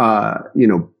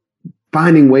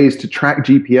 finding ways to track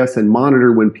GPS and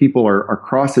monitor when people are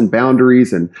crossing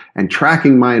boundaries and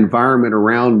tracking my environment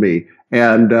around me.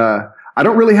 And I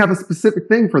don't really have a specific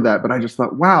thing for that, but I just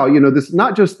thought, wow, this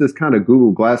not just this kind of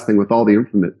Google Glass thing with all the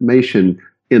information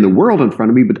in the world in front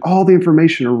of me, but all the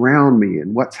information around me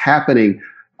and what's happening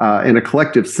in a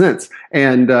collective sense.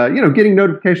 And, getting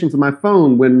notifications on my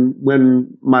phone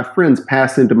when my friends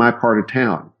pass into my part of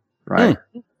town, right?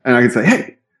 And I can say,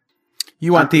 hey.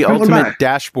 You want the ultimate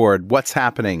dashboard. What's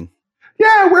happening?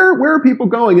 Yeah, where are people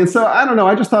going? And so, I don't know,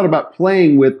 I just thought about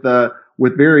playing with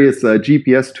various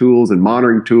GPS tools and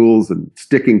monitoring tools and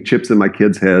sticking chips in my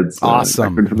kids' heads.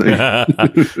 Awesome.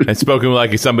 And spoken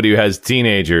like somebody who has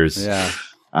teenagers. Yeah.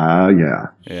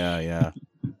 Yeah.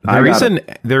 I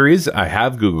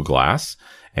have Google Glass,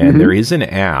 and there is an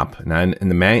app, and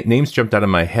the names jumped out of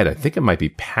my head. I think it might be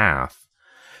Path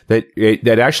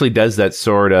that actually does that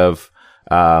sort of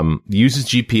uses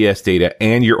GPS data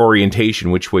and your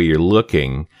orientation, which way you're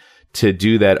looking, to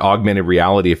do that augmented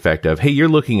reality effect of, hey, you're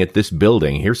looking at this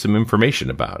building. Here's some information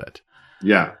about it.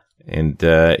 Yeah. And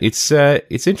it's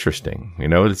interesting.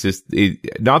 It's just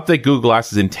not that Google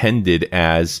Glass is intended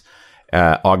as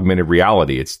augmented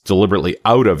reality. It's deliberately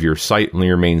out of your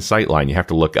main sight line. You have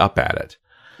to look up at it.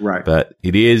 Right. But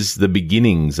it is the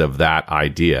beginnings of that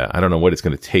idea. I don't know what it's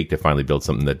going to take to finally build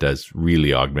something that does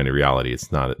really augmented reality. It's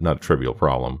not a trivial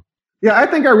problem. Yeah, I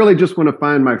think I really just want to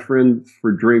find my friends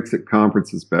for drinks at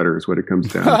conferences better is what it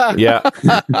comes down to. Yeah.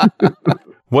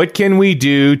 What can we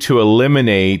do to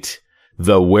eliminate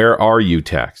the "where are you"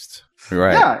 text?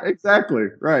 Right. Yeah, exactly.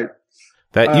 Right.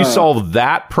 That you solve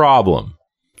that problem.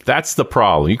 That's the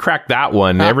problem. You crack that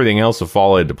one, and everything else will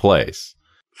fall into place.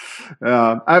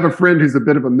 I have a friend who's a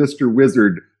bit of a Mr.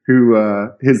 Wizard who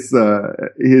his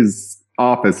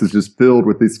office is just filled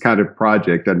with this kind of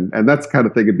project. And that's the kind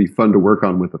of thing it'd be fun to work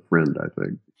on with a friend, I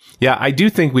think. Yeah, I do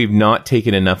think we've not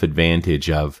taken enough advantage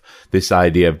of this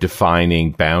idea of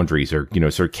defining boundaries or,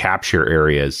 sort of capture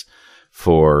areas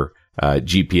for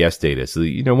GPS data. So,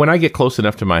 when I get close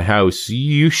enough to my house,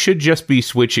 you should just be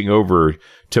switching over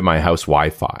to my house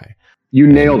Wi-Fi. You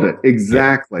nailed it.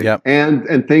 Exactly. Yep.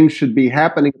 And things should be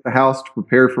happening at the house to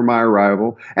prepare for my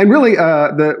arrival. And really,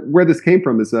 where this came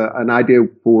from is an idea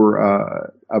for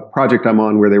a project I'm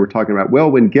on where they were talking about,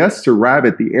 well, when guests arrive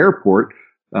at the airport,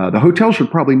 the hotel should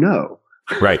probably know.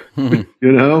 Right. Yeah.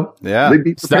 They'd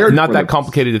be prepared. It's not that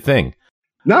complicated a thing.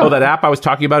 No. Oh, that app I was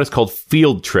talking about is called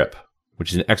Field Trip,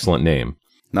 which is an excellent name.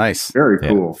 Nice. Very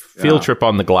cool. Field Trip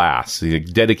on the glass, a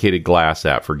dedicated glass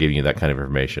app for giving you that kind of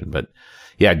information. But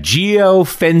yeah,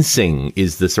 geofencing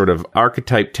is the sort of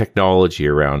archetype technology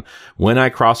around when I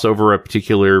cross over a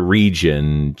particular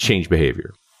region, change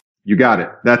behavior. You got it.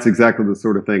 That's exactly the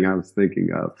sort of thing I was thinking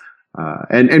of.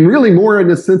 And really more in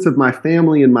the sense of my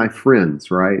family and my friends,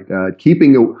 right?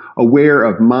 Keeping aware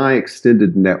of my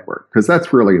extended network, because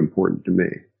that's really important to me.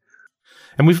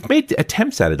 And we've made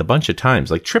attempts at it a bunch of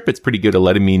times. Like TripIt's pretty good at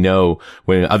letting me know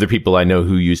when other people I know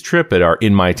who use TripIt are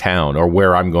in my town or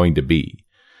where I'm going to be.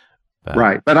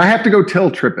 Right. But I have to go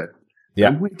tell TripIt. Yeah.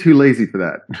 I'm way too lazy for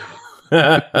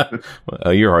that.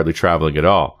 Well, you're hardly traveling at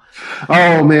all.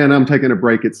 Oh, man, I'm taking a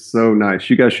break. It's so nice.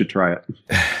 You guys should try it.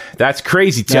 That's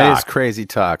crazy talk. That is crazy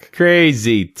talk.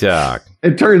 Crazy talk.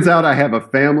 It turns out I have a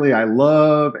family I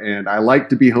love, and I like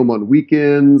to be home on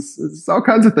weekends. It's all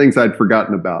kinds of things I'd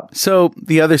forgotten about. So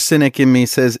the other cynic in me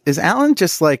says, is Alan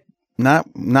just like not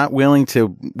willing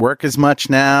to work as much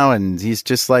now? And he's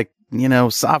just like,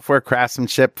 software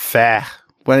craftsmanship, But,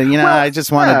 I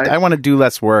just want to, I want to do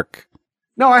less work.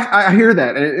 No, I hear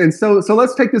that. And so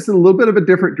let's take this in a little bit of a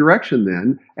different direction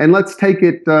then, and let's take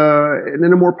it in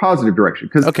a more positive direction.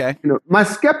 Because my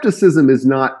skepticism is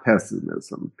not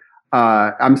pessimism.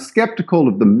 I'm skeptical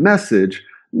of the message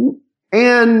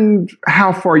and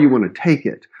how far you want to take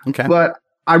it. Okay. But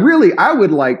I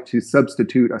would like to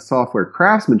substitute a software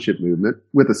craftsmanship movement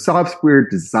with a software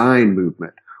design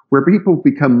movement, where people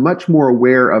become much more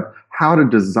aware of how to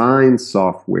design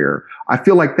software. I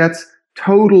feel like that's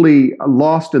totally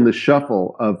lost in the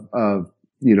shuffle of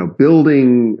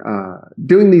building,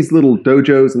 doing these little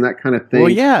dojos and that kind of thing. Well,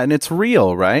 yeah, and it's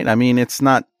real, right? I mean, it's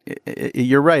not.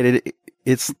 You're right.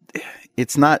 It's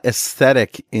not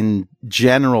aesthetic in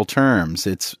general terms.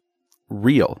 It's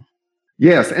real.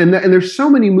 Yes, and there's so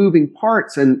many moving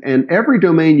parts, and every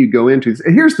domain you go into.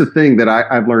 Here's the thing that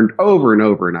I've learned over and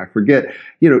over, and I forget.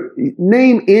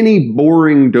 Name any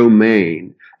boring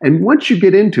domain. And once you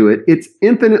get into it, it's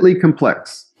infinitely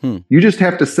complex. You just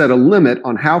have to set a limit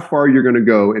on how far you're going to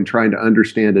go in trying to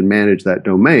understand and manage that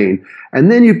domain.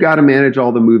 And then you've got to manage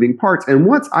all the moving parts. And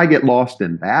once I get lost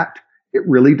in that, it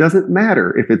really doesn't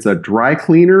matter if it's a dry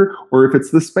cleaner or if it's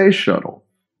the space shuttle.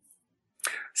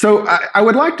 So I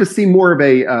would like to see more of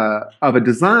a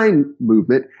design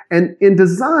movement. And in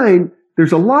design,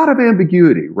 there's a lot of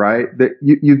ambiguity, right? That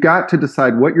you've got to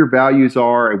decide what your values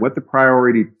are and what the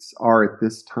priorities are at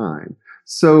this time.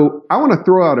 So I want to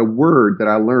throw out a word that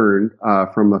I learned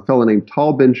from a fellow named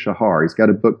Tal Ben Shahar. He's got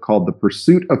a book called The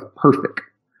Pursuit of Perfect,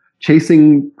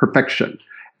 Chasing Perfection.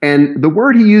 And the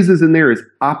word he uses in there is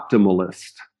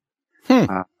optimalist.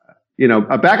 Back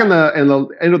in the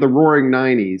end of the roaring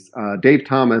 90s, Dave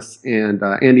Thomas and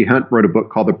Andy Hunt wrote a book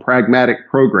called The Pragmatic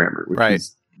Programmer, which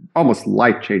is almost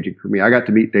life-changing for me. I got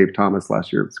to meet Dave Thomas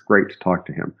last year. It was great to talk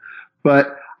to him.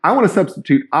 But I want to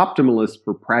substitute optimalist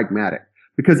for pragmatic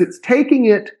because it's taking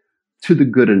it to the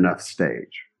good enough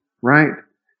stage, right?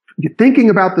 You're thinking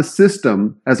about the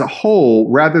system as a whole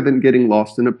rather than getting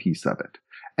lost in a piece of it.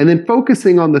 And then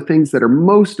focusing on the things that are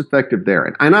most effective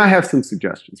there. And I have some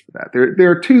suggestions for that.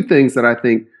 There are two things that I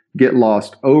think get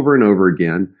lost over and over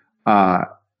again.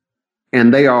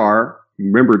 And they are,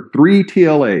 remember, 3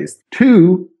 TLAs,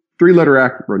 2 3-letter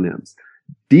acronyms,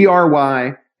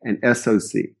 DRY and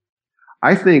SOC.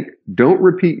 I think don't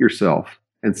repeat yourself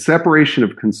and separation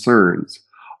of concerns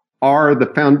are the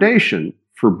foundation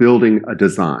for building a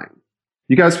design.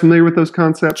 You guys familiar with those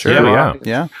concepts? Sure.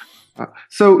 Yeah.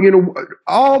 So,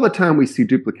 all the time we see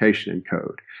duplication in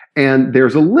code. And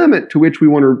there's a limit to which we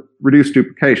want to reduce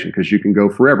duplication because you can go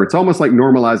forever. It's almost like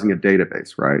normalizing a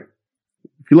database, right?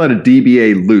 If you let a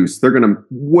DBA loose, they're going to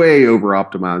way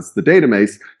over-optimize the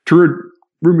database to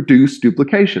reduce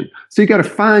duplication. So you got to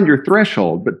find your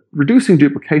threshold, but reducing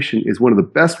duplication is one of the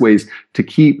best ways to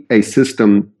keep a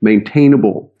system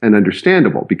maintainable and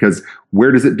understandable because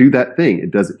where does it do that thing?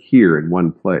 It does it here in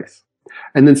one place.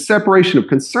 And then separation of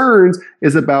concerns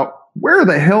is about where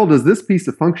the hell does this piece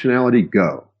of functionality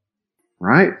go,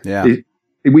 right? Yeah.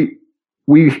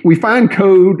 We find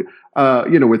code,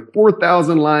 with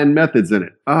 4,000 line methods in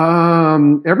it.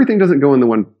 Everything doesn't go in the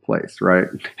one place, right?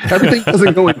 Everything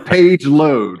doesn't go in page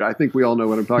load. I think we all know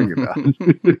what I'm talking about.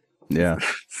 Yeah.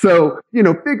 So,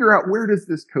 figure out where does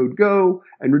this code go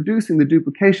and reducing the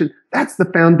duplication. That's the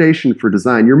foundation for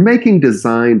design. You're making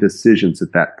design decisions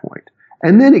at that point.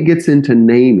 And then it gets into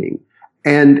naming.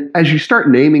 And as you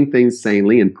start naming things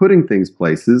sanely and putting things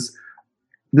places,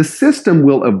 the system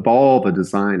will evolve a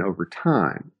design over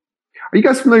time. Are you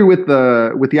guys familiar with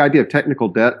the idea of technical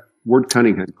debt? Ward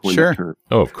Cunningham coined that term.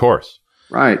 Oh, of course.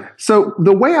 Right. So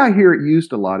the way I hear it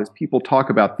used a lot is people talk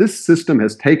about this system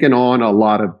has taken on a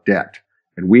lot of debt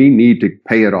and we need to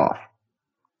pay it off.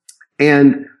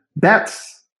 And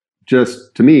that's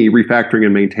just, to me, refactoring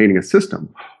and maintaining a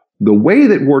system. The way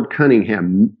that Ward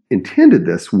Cunningham intended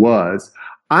this was,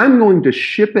 I'm going to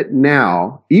ship it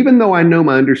now, even though I know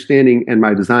my understanding and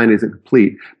my design isn't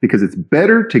complete, because it's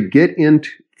better to get in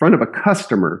front of a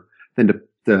customer than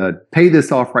to pay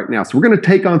this off right now. So we're going to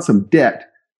take on some debt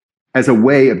as a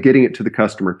way of getting it to the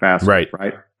customer faster. Right.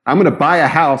 I'm going to buy a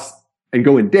house and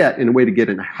go in debt in a way to get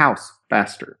in a house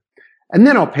faster. And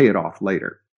then I'll pay it off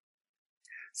later.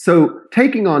 So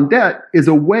taking on debt is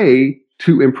a way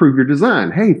to improve your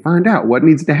design. Hey, find out what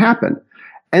needs to happen.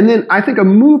 And then I think a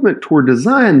movement toward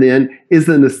design then is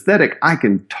an aesthetic I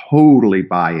can totally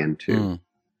buy into.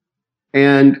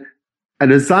 And a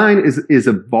design is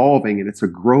evolving and it's a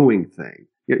growing thing.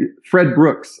 Fred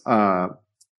Brooks, are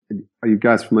you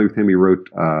guys familiar with him? He wrote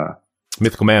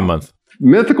Mythical Man Month.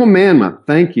 Mythical Man Month,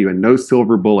 thank you, and No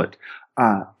Silver Bullet.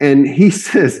 And he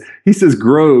says,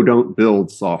 grow, don't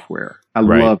build software. I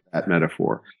love that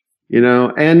metaphor,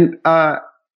 and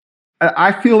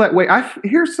I feel that way.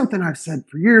 Here's something I've said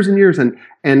for years and years, and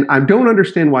I don't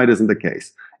understand why it isn't the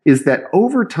case, is that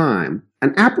over time,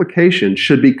 an application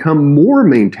should become more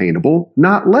maintainable,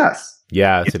 not less.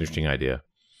 Yeah, that's an interesting idea.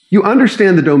 You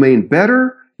understand the domain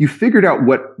better, you figured out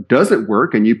what doesn't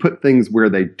work, and you put things where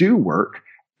they do work,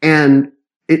 and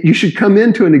you should come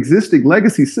into an existing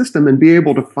legacy system and be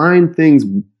able to find things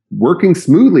working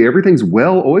smoothly. Everything's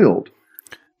well-oiled.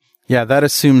 Yeah, that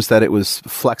assumes that it was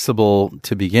flexible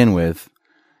to begin with.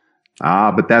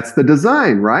 But that's the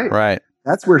design, right? Right.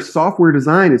 That's where software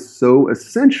design is so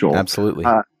essential. Absolutely.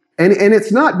 And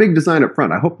it's not big design up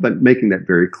front. I hope that making that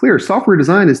very clear. Software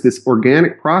design is this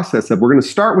organic process of we're going to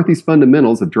start with these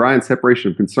fundamentals of dry and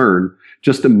separation of concern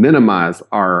just to minimize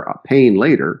our pain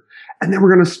later. And then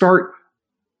we're going to start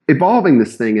evolving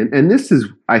this thing. And this is,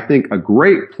 I think, a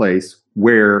great place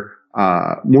where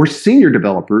more senior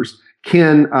developers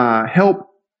can help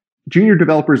junior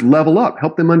developers level up,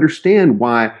 help them understand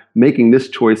why making this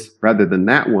choice rather than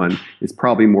that one is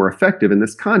probably more effective in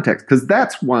this context. Because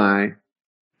that's why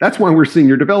we're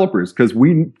senior developers, because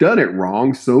we've done it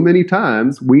wrong so many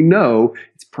times. We know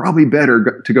it's probably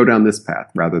better to go down this path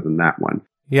rather than that one.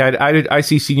 Yeah, I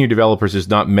see senior developers as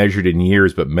not measured in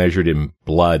years, but measured in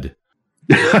blood.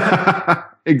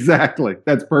 Exactly.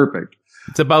 That's perfect.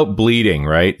 It's about bleeding,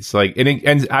 right? It's like,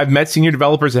 and I've met senior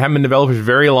developers that haven't been developers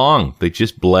very long. They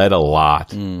just bled a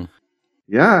lot.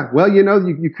 Yeah. Well,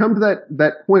 you come to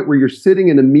that point where you're sitting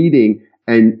in a meeting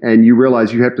and you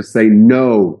realize you have to say,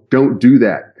 no, don't do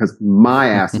that because my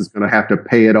ass is going to have to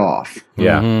pay it off.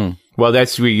 Yeah. Mm-hmm. Well,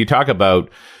 that's where you talk about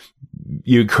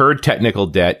you incurred technical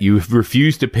debt, you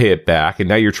refused to pay it back, and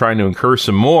now you're trying to incur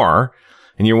some more,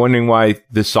 and you're wondering why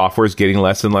the software is getting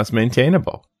less and less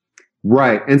maintainable.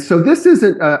 Right. And so this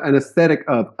isn't an aesthetic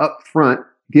of upfront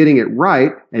getting it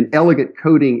right and elegant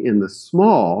coding in the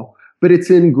small, but it's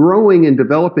in growing and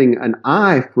developing an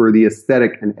eye for the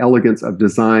aesthetic and elegance of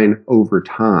design over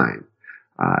time.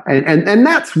 And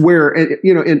that's where,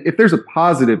 if there's a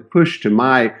positive push to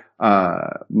my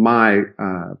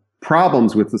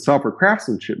problems with the software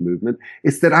craftsmanship movement,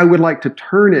 it's that I would like to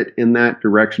turn it in that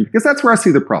direction because that's where I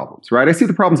see the problems, right? I see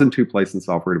the problems in two places in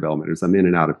software development as I'm in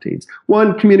and out of teams.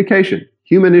 One, communication,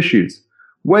 human issues,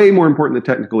 way more important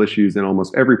than technical issues in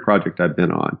almost every project I've been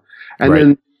on. And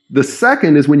then the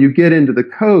second is when you get into the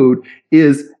code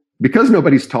is because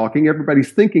nobody's talking,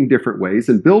 everybody's thinking different ways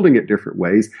and building it different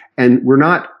ways. And we're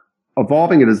not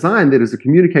evolving a design that is a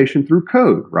communication through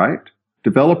code, right?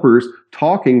 Developers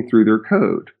talking through their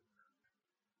code.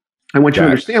 And once you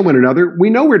understand one another, we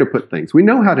know where to put things. We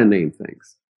know how to name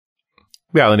things.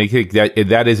 Well, and I think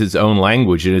that is its own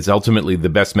language, and it's ultimately the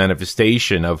best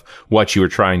manifestation of what you were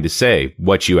trying to say,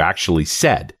 what you actually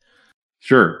said.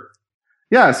 Sure.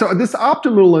 Yeah, so this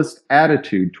optimalist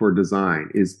attitude toward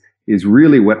design is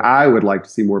really what I would like to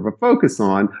see more of a focus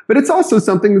on, but it's also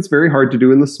something that's very hard to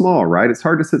do in the small, right? It's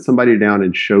hard to sit somebody down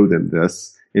and show them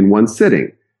this in one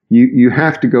sitting. You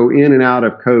have to go in and out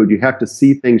of code. You have to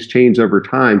see things change over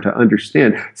time to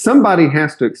understand. Somebody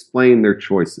has to explain their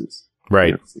choices.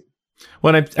 Right.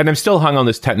 Well, I'm still hung on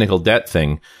this technical debt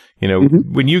thing.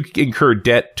 When you incur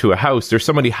debt to a house, there's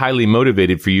somebody highly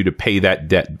motivated for you to pay that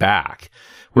debt back,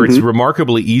 where it's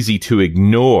remarkably easy to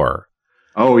ignore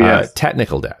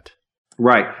technical debt.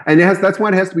 Right. And that's why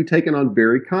it has to be taken on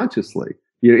very consciously.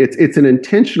 It's an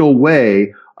intentional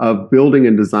way of building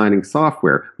and designing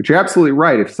software, but you're absolutely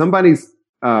right. If somebody's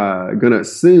going to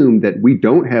assume that we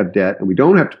don't have debt and we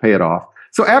don't have to pay it off.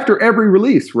 So after every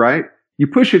release, right, you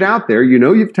push it out there,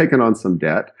 you've taken on some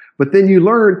debt, But then you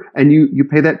learn and you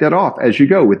pay that debt off as you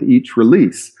go with each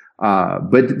release.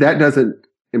 But that doesn't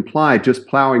imply just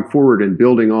plowing forward and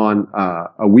building on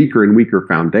a weaker and weaker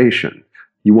foundation.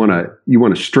 You want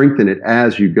to strengthen it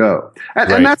as you go.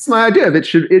 And that's my idea.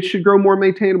 It should grow more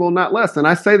maintainable, not less. And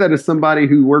I say that as somebody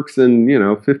who works in,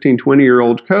 15,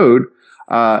 20-year-old code.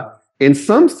 In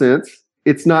some sense,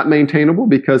 it's not maintainable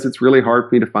because it's really hard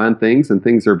for me to find things and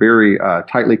things are very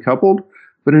tightly coupled.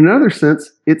 But in another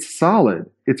sense, it's solid.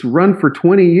 It's run for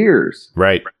 20 years.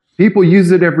 Right. People use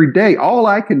it every day. All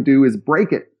I can do is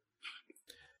break it.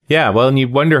 Yeah. Well, and you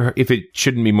wonder if it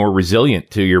shouldn't be more resilient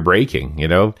to your breaking,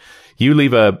 You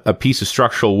leave a piece of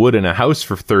structural wood in a house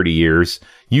for 30 years,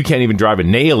 you can't even drive a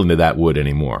nail into that wood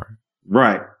anymore.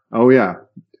 Right. Oh, yeah.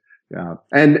 Yeah.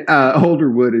 And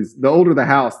older wood the older the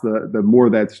house, the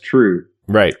more that's true.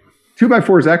 Right.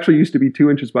 2x4s actually used to be 2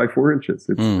 inches by 4 inches.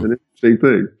 It's an interesting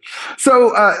thing.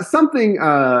 So something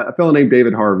a fellow named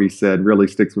David Harvey said really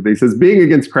sticks with me. He says, being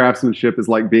against craftsmanship is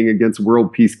like being against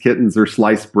world peace kittens or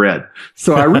sliced bread.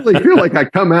 So I really feel like I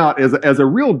come out as a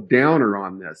real downer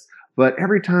on this. But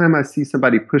every time I see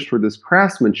somebody push for this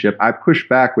craftsmanship, I push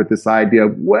back with this idea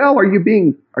of, well, are you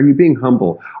being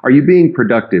humble? Are you being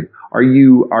productive? Are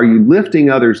you lifting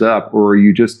others up, or are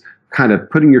you just kind of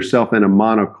putting yourself in a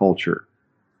monoculture?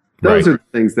 Those are the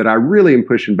things that I really am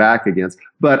pushing back against.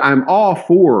 But I'm all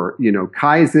for,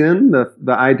 Kaizen,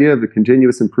 the idea of the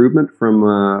continuous improvement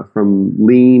from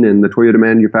Lean and the Toyota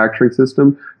manufacturing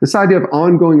system. This idea of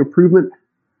ongoing improvement.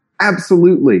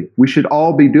 Absolutely. We should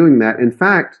all be doing that. In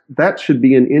fact, that should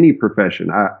be in any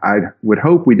profession. I would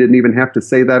hope we didn't even have to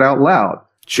say that out loud.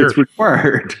 Sure. It's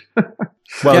required.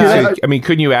 Well,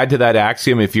 couldn't you add to that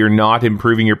axiom, if you're not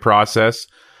improving your process,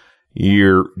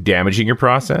 you're damaging your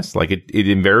process? Like it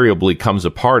invariably comes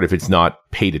apart if it's not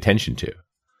paid attention to.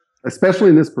 Especially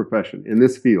in this profession, in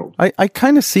this field. I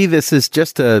kind of see this as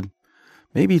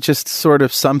maybe just sort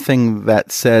of something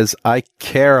that says, I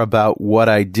care about what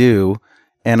I do,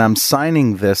 and I'm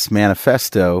signing this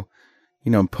manifesto,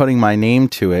 putting my name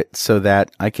to it so that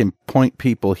I can point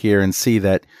people here and see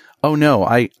that, oh no,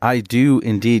 I do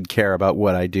indeed care about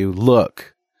what I do.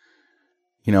 Look,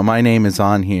 my name is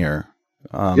on here.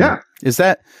 Yeah. Is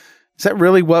that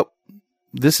really what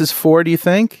this is for, do you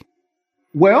think?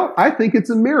 Well, I think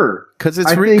it's a mirror. Because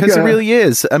it really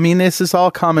is. I mean, this is all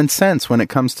common sense when it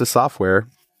comes to software.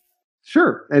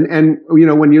 Sure. And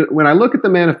when I look at the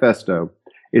manifesto,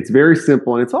 it's very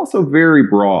simple, and it's also very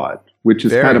broad, which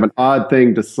is kind of an odd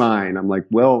thing to sign. I'm like,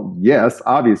 well, yes,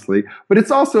 obviously, but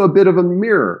it's also a bit of a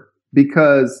mirror,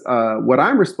 because what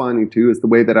I'm responding to is the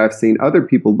way that I've seen other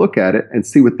people look at it and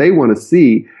see what they want to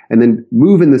see and then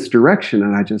move in this direction.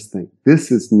 And I just think,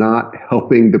 this is not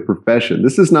helping the profession.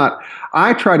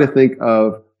 I try to think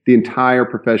of the entire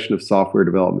profession of software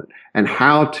development and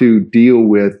how to deal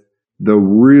with the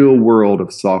real world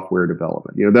of software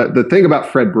development. The thing about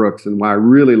Fred Brooks and why I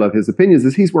really love his opinions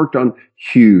is he's worked on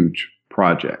huge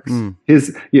projects.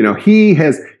 He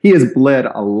has bled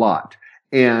a lot.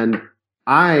 And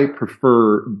I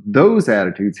prefer those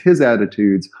attitudes, his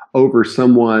attitudes, over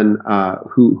someone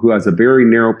who has a very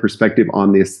narrow perspective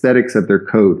on the aesthetics of their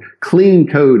code. Clean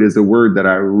code is a word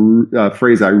that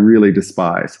phrase I really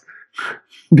despise.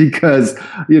 Because,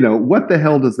 what the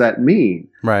hell does that mean?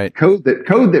 Right. Code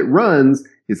that runs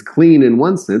is clean in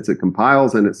one sense. It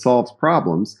compiles and it solves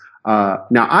problems.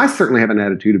 Now, I certainly have an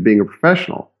attitude of being a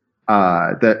professional.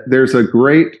 That there's a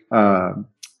great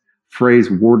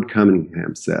phrase Ward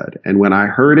Cunningham said. And when I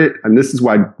heard it, and this is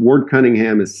why Ward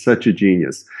Cunningham is such a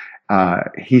genius,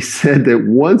 he said that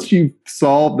once you've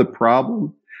solved the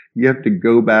problem, you have to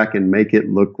go back and make it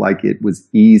look like it was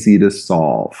easy to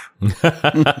solve.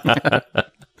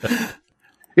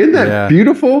 Isn't that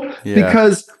beautiful? Yeah.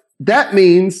 Because that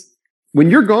means when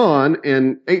you're gone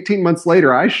and 18 months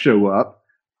later I show up,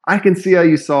 I can see how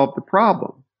you solved the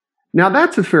problem. Now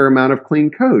that's a fair amount of clean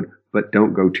code, but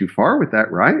don't go too far with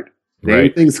that, right?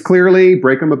 Name things clearly,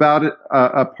 break them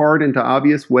apart into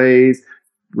obvious ways,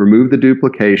 remove the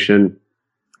duplication.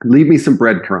 Leave me some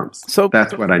breadcrumbs. So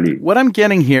that's what I need. What I'm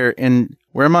getting here and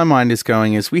where my mind is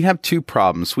going is we have two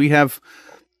problems. We have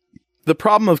the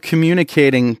problem of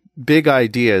communicating big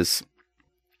ideas,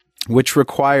 which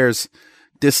requires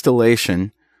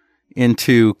distillation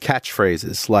into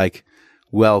catchphrases like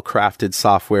well-crafted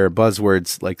software,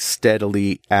 buzzwords like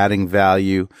steadily adding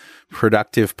value,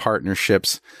 productive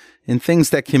partnerships, and things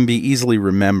that can be easily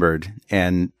remembered.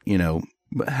 And,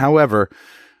 however,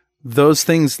 those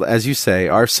things, as you say,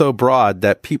 are so broad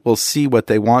that people see what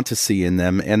they want to see in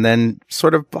them and then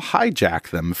sort of hijack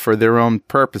them for their own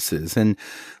purposes. And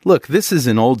look, this is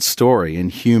an old story in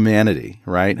humanity,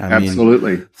 right?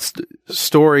 Absolutely.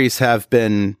 Stories have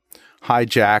been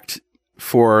hijacked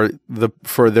for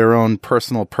their own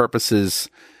personal purposes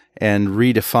and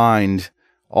redefined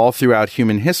all throughout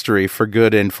human history for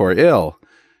good and for ill.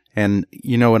 And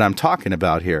you know what I'm talking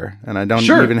about here, and I don't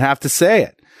even have to say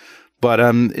it, but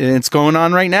it's going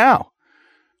on right now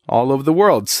all over the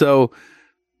world. So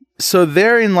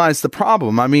therein lies the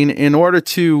problem. I mean, in order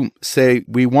to say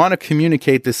we want to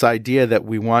communicate this idea that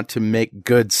we want to make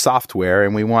good software,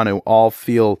 and we want to all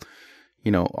feel,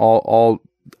 all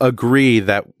agree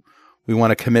that we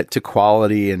want to commit to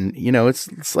quality, and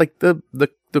it's like the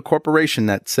corporation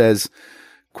that says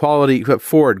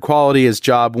quality is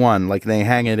job one, like they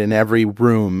hang it in every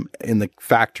room in the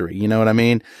factory, you know what I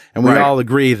mean? And we all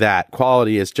agree that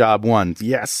quality is job one.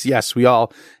 Yes, we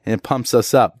all, and it pumps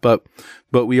us up, but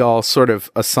we all sort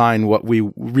of assign what we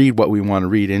want to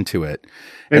read into it.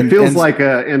 It feels like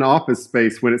an Office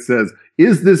Space when it says,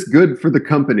 "Is this good for the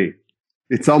company?"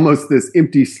 It's almost this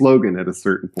empty slogan at a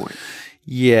certain point.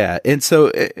 Yeah. And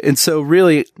so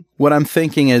really what I'm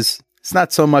thinking is it's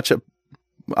not so much a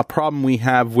problem we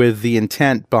have with the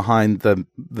intent behind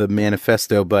the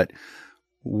manifesto, but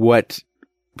what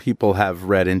people have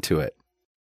read into it.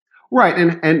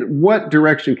 Right. And what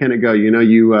direction can it go? You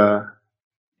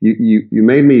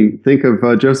made me think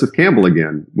of Joseph Campbell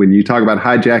again when you talk about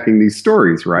hijacking these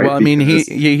stories, right? Well, I mean,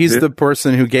 he's the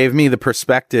person who gave me the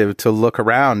perspective to look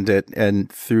around it and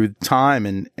through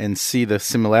time and see the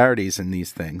similarities in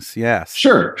these things. Yes.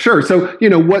 Sure. So,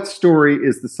 what story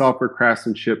is the software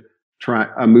craftsmanship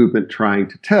movement trying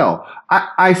to tell?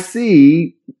 I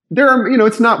see there are,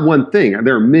 it's not one thing.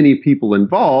 There are many people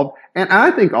involved, and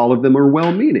I think all of them are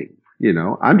well-meaning.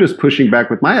 I'm just pushing back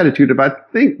with my attitude of I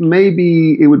think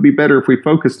maybe it would be better if we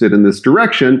focused it in this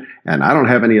direction. And I don't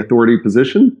have any authority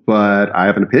position, but I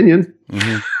have an opinion.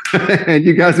 Mm-hmm. And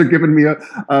you guys are giving me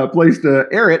a place to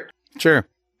air it. Sure.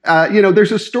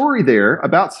 There's a story there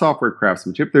about software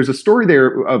craftsmanship. There's a story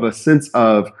there of a sense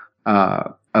of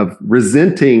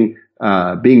resenting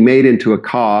being made into a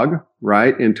cog,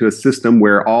 right? Into a system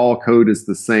where all code is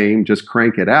the same, just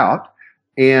crank it out.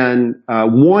 And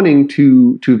wanting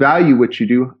to value what you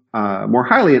do more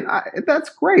highly. And that's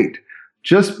great.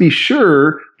 Just be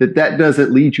sure that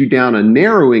doesn't lead you down a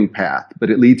narrowing path, but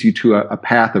it leads you to a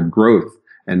path of growth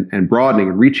and broadening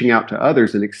and reaching out to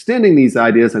others and extending these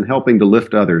ideas and helping to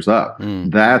lift others up.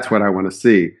 That's what I want to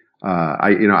see.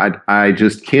 I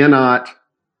just cannot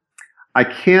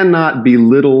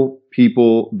belittle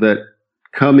people that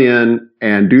come in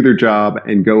and do their job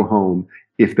and go home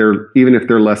even if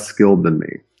they're less skilled than me.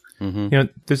 Mm-hmm.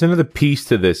 There's another piece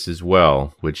to this as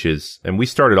well, which is, and we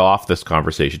started off this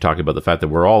conversation talking about the fact that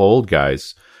we're all old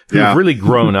guys who've really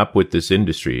grown up with this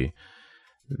industry.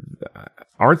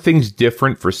 Aren't things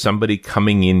different for somebody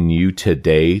coming in new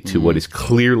today to what is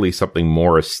clearly something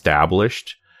more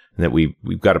established, and that we've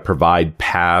got to provide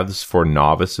paths for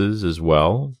novices as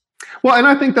well? Well, and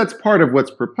I think that's part of what's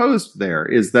proposed there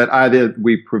is that either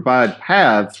we provide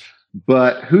paths,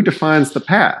 but who defines the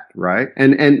path, right?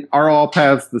 And are all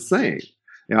paths the same?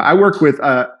 I work with,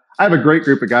 I have a great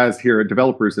group of guys here,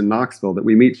 developers in Knoxville, that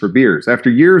we meet for beers. After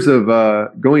years of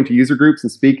going to user groups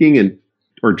and speaking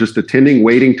or just attending,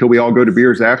 waiting till we all go to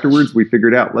beers afterwards, we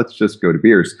figured out, let's just go to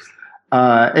beers.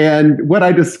 And what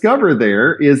I discover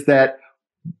there is that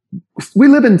we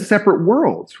live in separate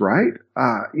worlds, right?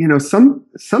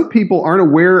 Some people aren't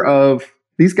aware of,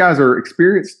 these guys are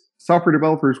experienced software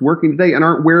developers working today and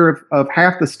aren't aware of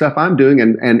half the stuff I'm doing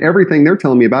and everything they're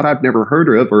telling me about I've never heard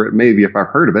of, or maybe if I've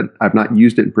heard of it, I've not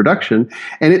used it in production,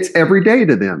 and it's every day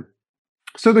to them.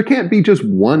 So there can't be just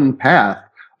one path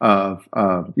of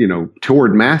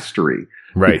toward mastery.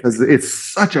 Right. Because it's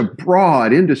such a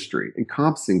broad industry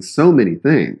encompassing so many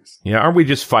things. Yeah. Aren't we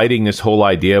just fighting this whole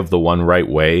idea of the one right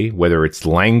way, whether it's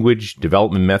language,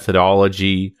 development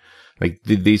methodology, like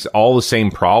these all the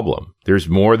same problem? There's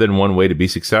more than one way to be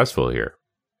successful here.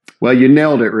 Well, you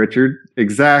nailed it, Richard.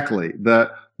 Exactly.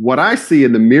 What I see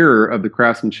in the mirror of the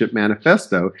Craftsmanship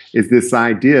Manifesto is this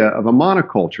idea of a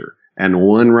monoculture and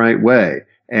one right way.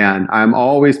 And I'm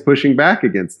always pushing back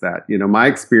against that. My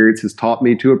experience has taught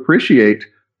me to appreciate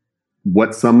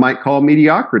what some might call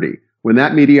mediocrity. When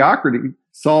that mediocrity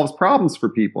solves problems for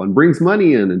people and brings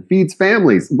money in and feeds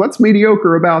families, what's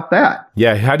mediocre about that?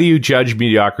 Yeah. How do you judge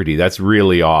mediocrity? That's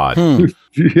really odd.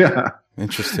 Yeah.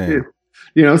 Interesting.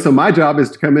 So my job is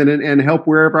to come in and help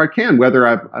wherever I can, whether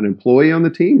I'm an employee on the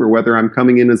team or whether I'm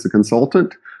coming in as a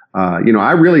consultant.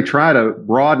 I really try to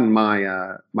broaden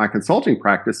my consulting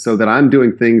practice so that I'm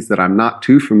doing things that I'm not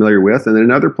too familiar with. And then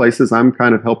in other places, I'm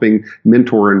kind of helping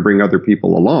mentor and bring other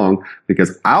people along,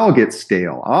 because I'll get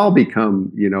stale. I'll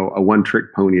become, a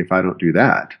one-trick pony if I don't do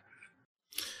that.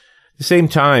 the same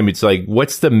time, it's like,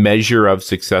 what's the measure of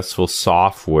successful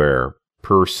software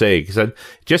per se? Because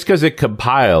just because it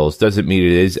compiles doesn't mean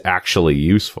it is actually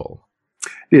useful.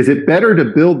 Is it better to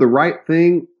build the right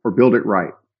thing or build it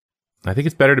right? I think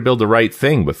it's better to build the right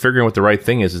thing, but figuring what the right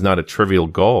thing is not a trivial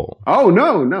goal. Oh,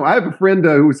 no. I have a friend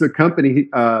who was a company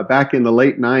back in the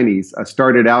late 90s,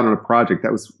 started out on a project.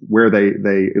 That was where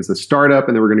it was a startup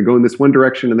and they were going to go in this one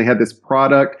direction and they had this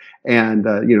product and,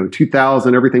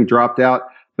 2000, everything dropped out.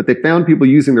 But they found people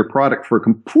using their product for a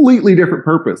completely different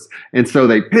purpose. And so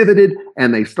they pivoted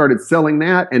and they started selling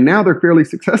that. And now they're fairly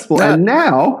successful. Yeah. And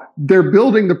now they're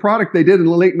building the product they did in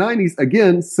the late 90s,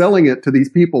 again, selling it to these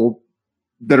people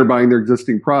that are buying their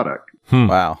existing product.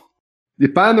 Wow.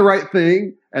 You find the right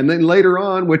thing, and then later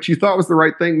on, what you thought was the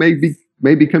right thing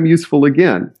may become useful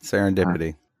again.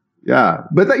 Serendipity. Yeah.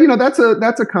 But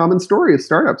that's a common story of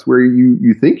startups where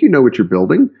you think you know what you're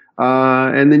building,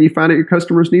 and then you find out your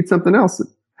customers need something else.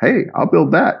 Hey, I'll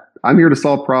build that. I'm here to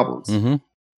solve problems. Mm-hmm.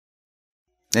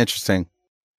 Interesting.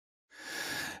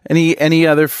 Any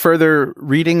other further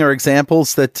reading or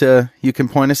examples that you can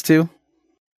point us to?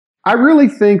 I really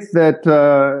think that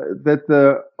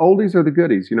the oldies are the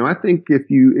goodies. I think if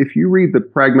you read The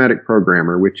Pragmatic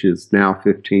Programmer, which is now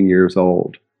 15 years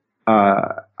old,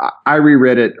 I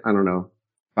reread it, I don't know,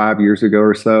 5 years ago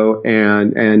or so,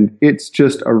 and it's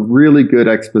just a really good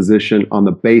exposition on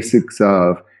the basics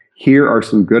of here are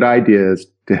some good ideas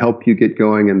to help you get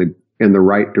going in the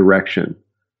right direction.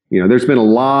 There's been a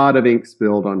lot of ink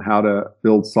spilled on how to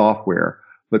build software.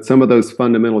 But some of those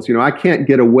fundamentals, I can't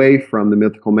get away from the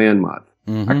Mythical Man Month.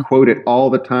 Mm-hmm. I quote it all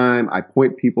the time. I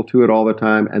point people to it all the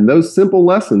time. And those simple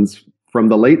lessons from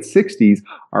the late 60s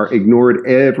are ignored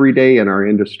every day in our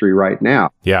industry right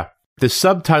now. Yeah. The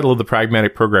subtitle of The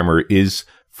Pragmatic Programmer is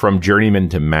From Journeyman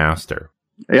to Master.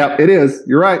 Yeah, it is.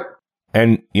 You're right.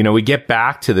 And, we get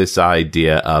back to this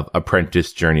idea of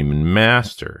apprentice, journeyman,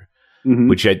 master, mm-hmm.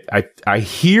 which I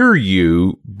hear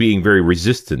you being very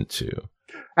resistant to.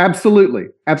 Absolutely.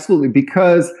 Absolutely.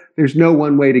 Because there's no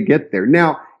one way to get there.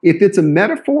 Now, if it's a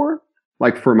metaphor,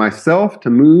 like for myself to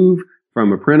move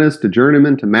from apprentice to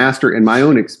journeyman to master in my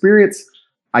own experience,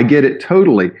 I get it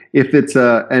totally. If it's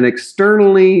an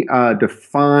externally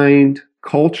defined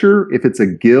culture, if it's a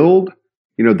guild,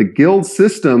 the guild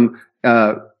system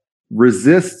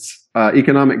resists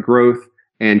economic growth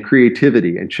and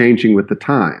creativity and changing with the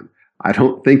time. I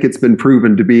don't think it's been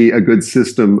proven to be a good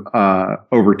system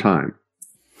over time.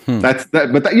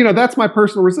 That's my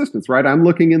personal resistance, right? I'm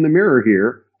looking in the mirror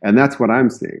here, and that's what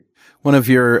I'm seeing. One of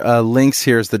your links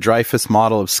here is the Dreyfus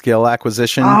model of skill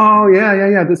acquisition. Oh,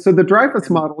 yeah. So the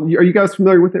Dreyfus model, are you guys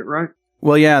familiar with it, right?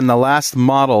 Well, yeah, and the last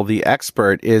model, the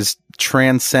expert, is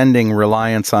transcending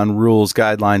reliance on rules,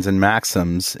 guidelines, and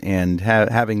maxims, and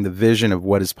having the vision of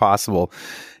what is possible.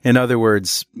 In other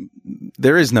words,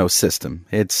 there is no system.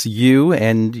 It's you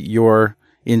and your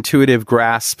intuitive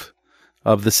grasp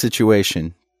of the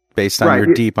situation based on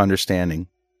your deep understanding.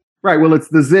 Right. Well, it's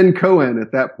the Zen koan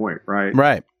at that point, right?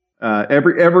 Right.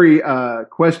 Every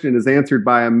question is answered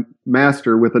by a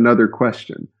master with another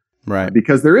question. Right.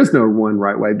 Because there is no one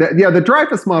right way. The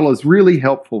Dreyfus model is really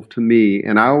helpful to me,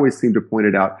 and I always seem to point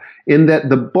it out, in that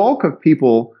the bulk of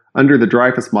people under the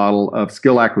Dreyfus model of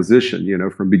skill acquisition,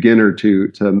 from beginner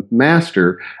to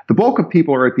master, the bulk of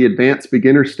people are at the advanced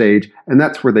beginner stage, and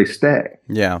that's where they stay.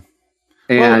 Yeah.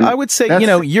 And I would say,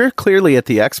 you're clearly at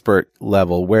the expert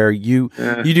level where you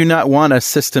do not want a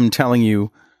system telling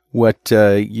you what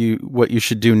you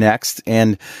should do next.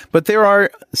 But there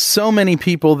are so many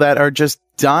people that are just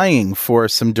dying for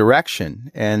some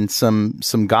direction and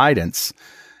some guidance.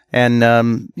 And,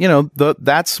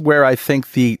 that's where I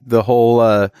think the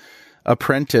whole,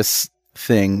 apprentice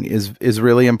thing is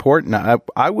really important.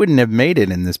 I wouldn't have made it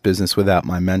in this business without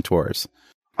my mentors.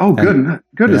 Oh,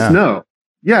 goodness, no.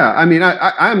 Yeah, I mean,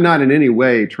 I'm not in any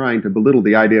way trying to belittle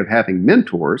the idea of having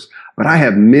mentors, but I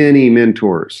have many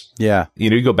mentors. Yeah.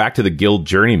 You go back to the guild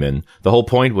journeyman. The whole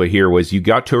point here was you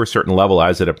got to a certain level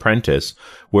as an apprentice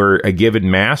where a given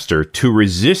master, to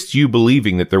resist you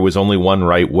believing that there was only one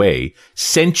right way,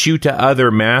 sent you to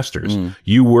other masters.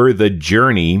 You were the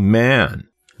journeyman.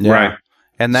 Yeah. Right.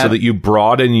 And so that you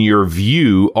broaden your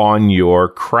view on your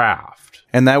craft.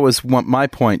 And that was what my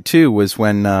point too, was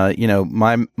when,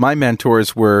 my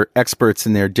mentors were experts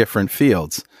in their different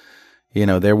fields.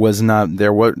 There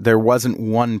wasn't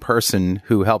one person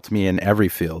who helped me in every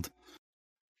field.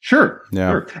 Sure.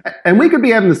 Yeah. Sure. And we could be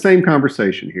having the same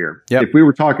conversation here. Yep. If we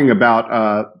were talking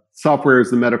about, software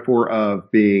as the metaphor of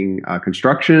being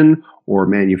construction or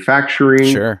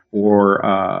manufacturing, sure,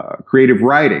 or creative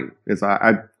writing. As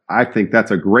I I think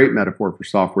that's a great metaphor for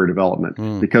software development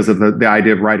because of the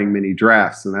idea of writing many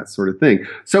drafts and that sort of thing.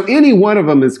 So any one of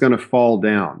them is going to fall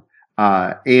down.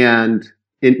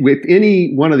 If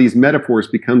any one of these metaphors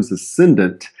becomes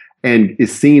ascendant and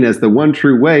is seen as the one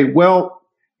true way, well,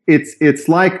 it's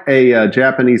like a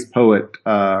Japanese poet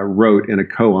wrote in a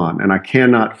koan, and I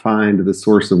cannot find the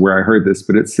source of where I heard this,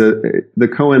 but it said the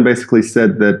koan basically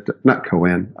said that not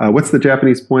koan. What's the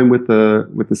Japanese poem with the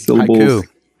syllables?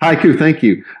 Haiku. Thank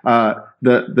you.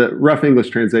 The rough English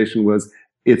translation was,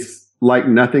 "It's like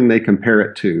nothing they compare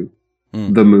it to,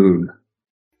 the moon."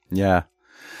 Yeah.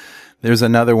 There's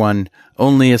another one.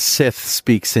 Only a Sith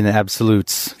speaks in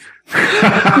absolutes.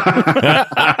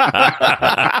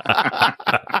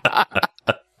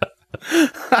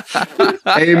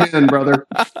 Amen, brother.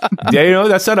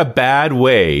 That's not a bad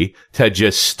way to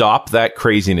just stop that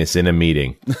craziness in a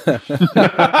meeting.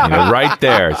 Right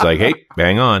there. It's like, hey,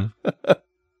 bang on.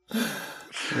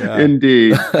 Yeah.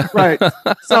 Indeed. Right.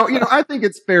 So, I think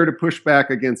it's fair to push back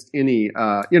against any,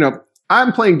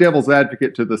 I'm playing devil's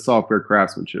advocate to the software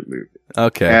craftsmanship movement.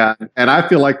 Okay. And I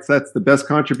feel like that's the best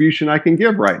contribution I can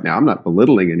give right now. I'm not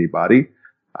belittling anybody.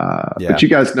 But you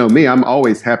guys know me. I'm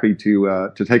always happy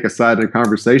to take a side in a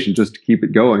conversation just to keep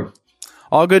it going.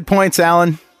 All good points,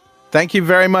 Alan. Thank you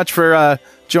very much for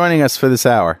joining us for this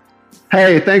hour.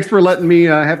 Hey, thanks for letting me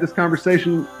have this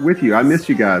conversation with you. I miss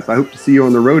you guys. I hope to see you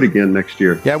on the road again next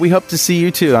year. Yeah, we hope to see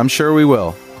you too. I'm sure we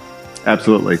will.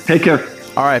 Absolutely. Take care.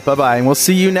 All right, bye-bye. And we'll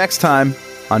see you next time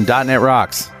on .NET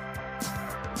Rocks.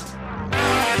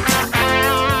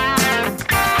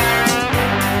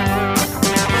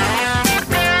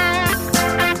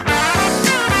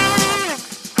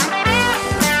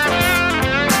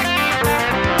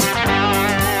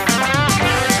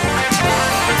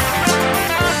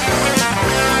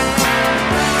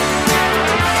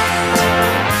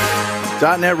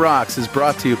 .NET Rocks is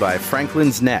brought to you by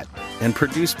Franklin's Net and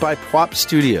produced by Pwop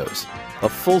Studios, a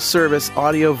full-service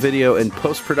audio, video, and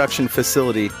post-production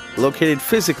facility located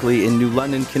physically in New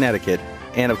London, Connecticut,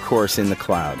 and, of course, in the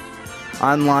cloud.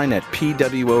 Online at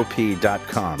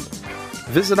pwop.com.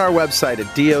 Visit our website at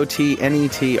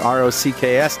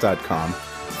dotnetrocks.com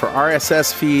for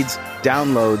RSS feeds,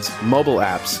 downloads, mobile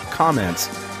apps, comments,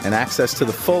 and access to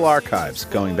the full archives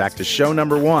going back to show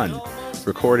number 1,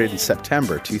 recorded in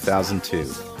September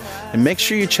 2002. And make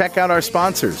sure you check out our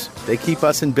sponsors. They keep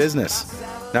us in business.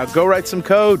 Now go write some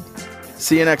code.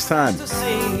 See you next time. Got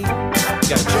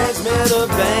transmitter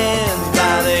bands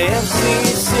by the MC.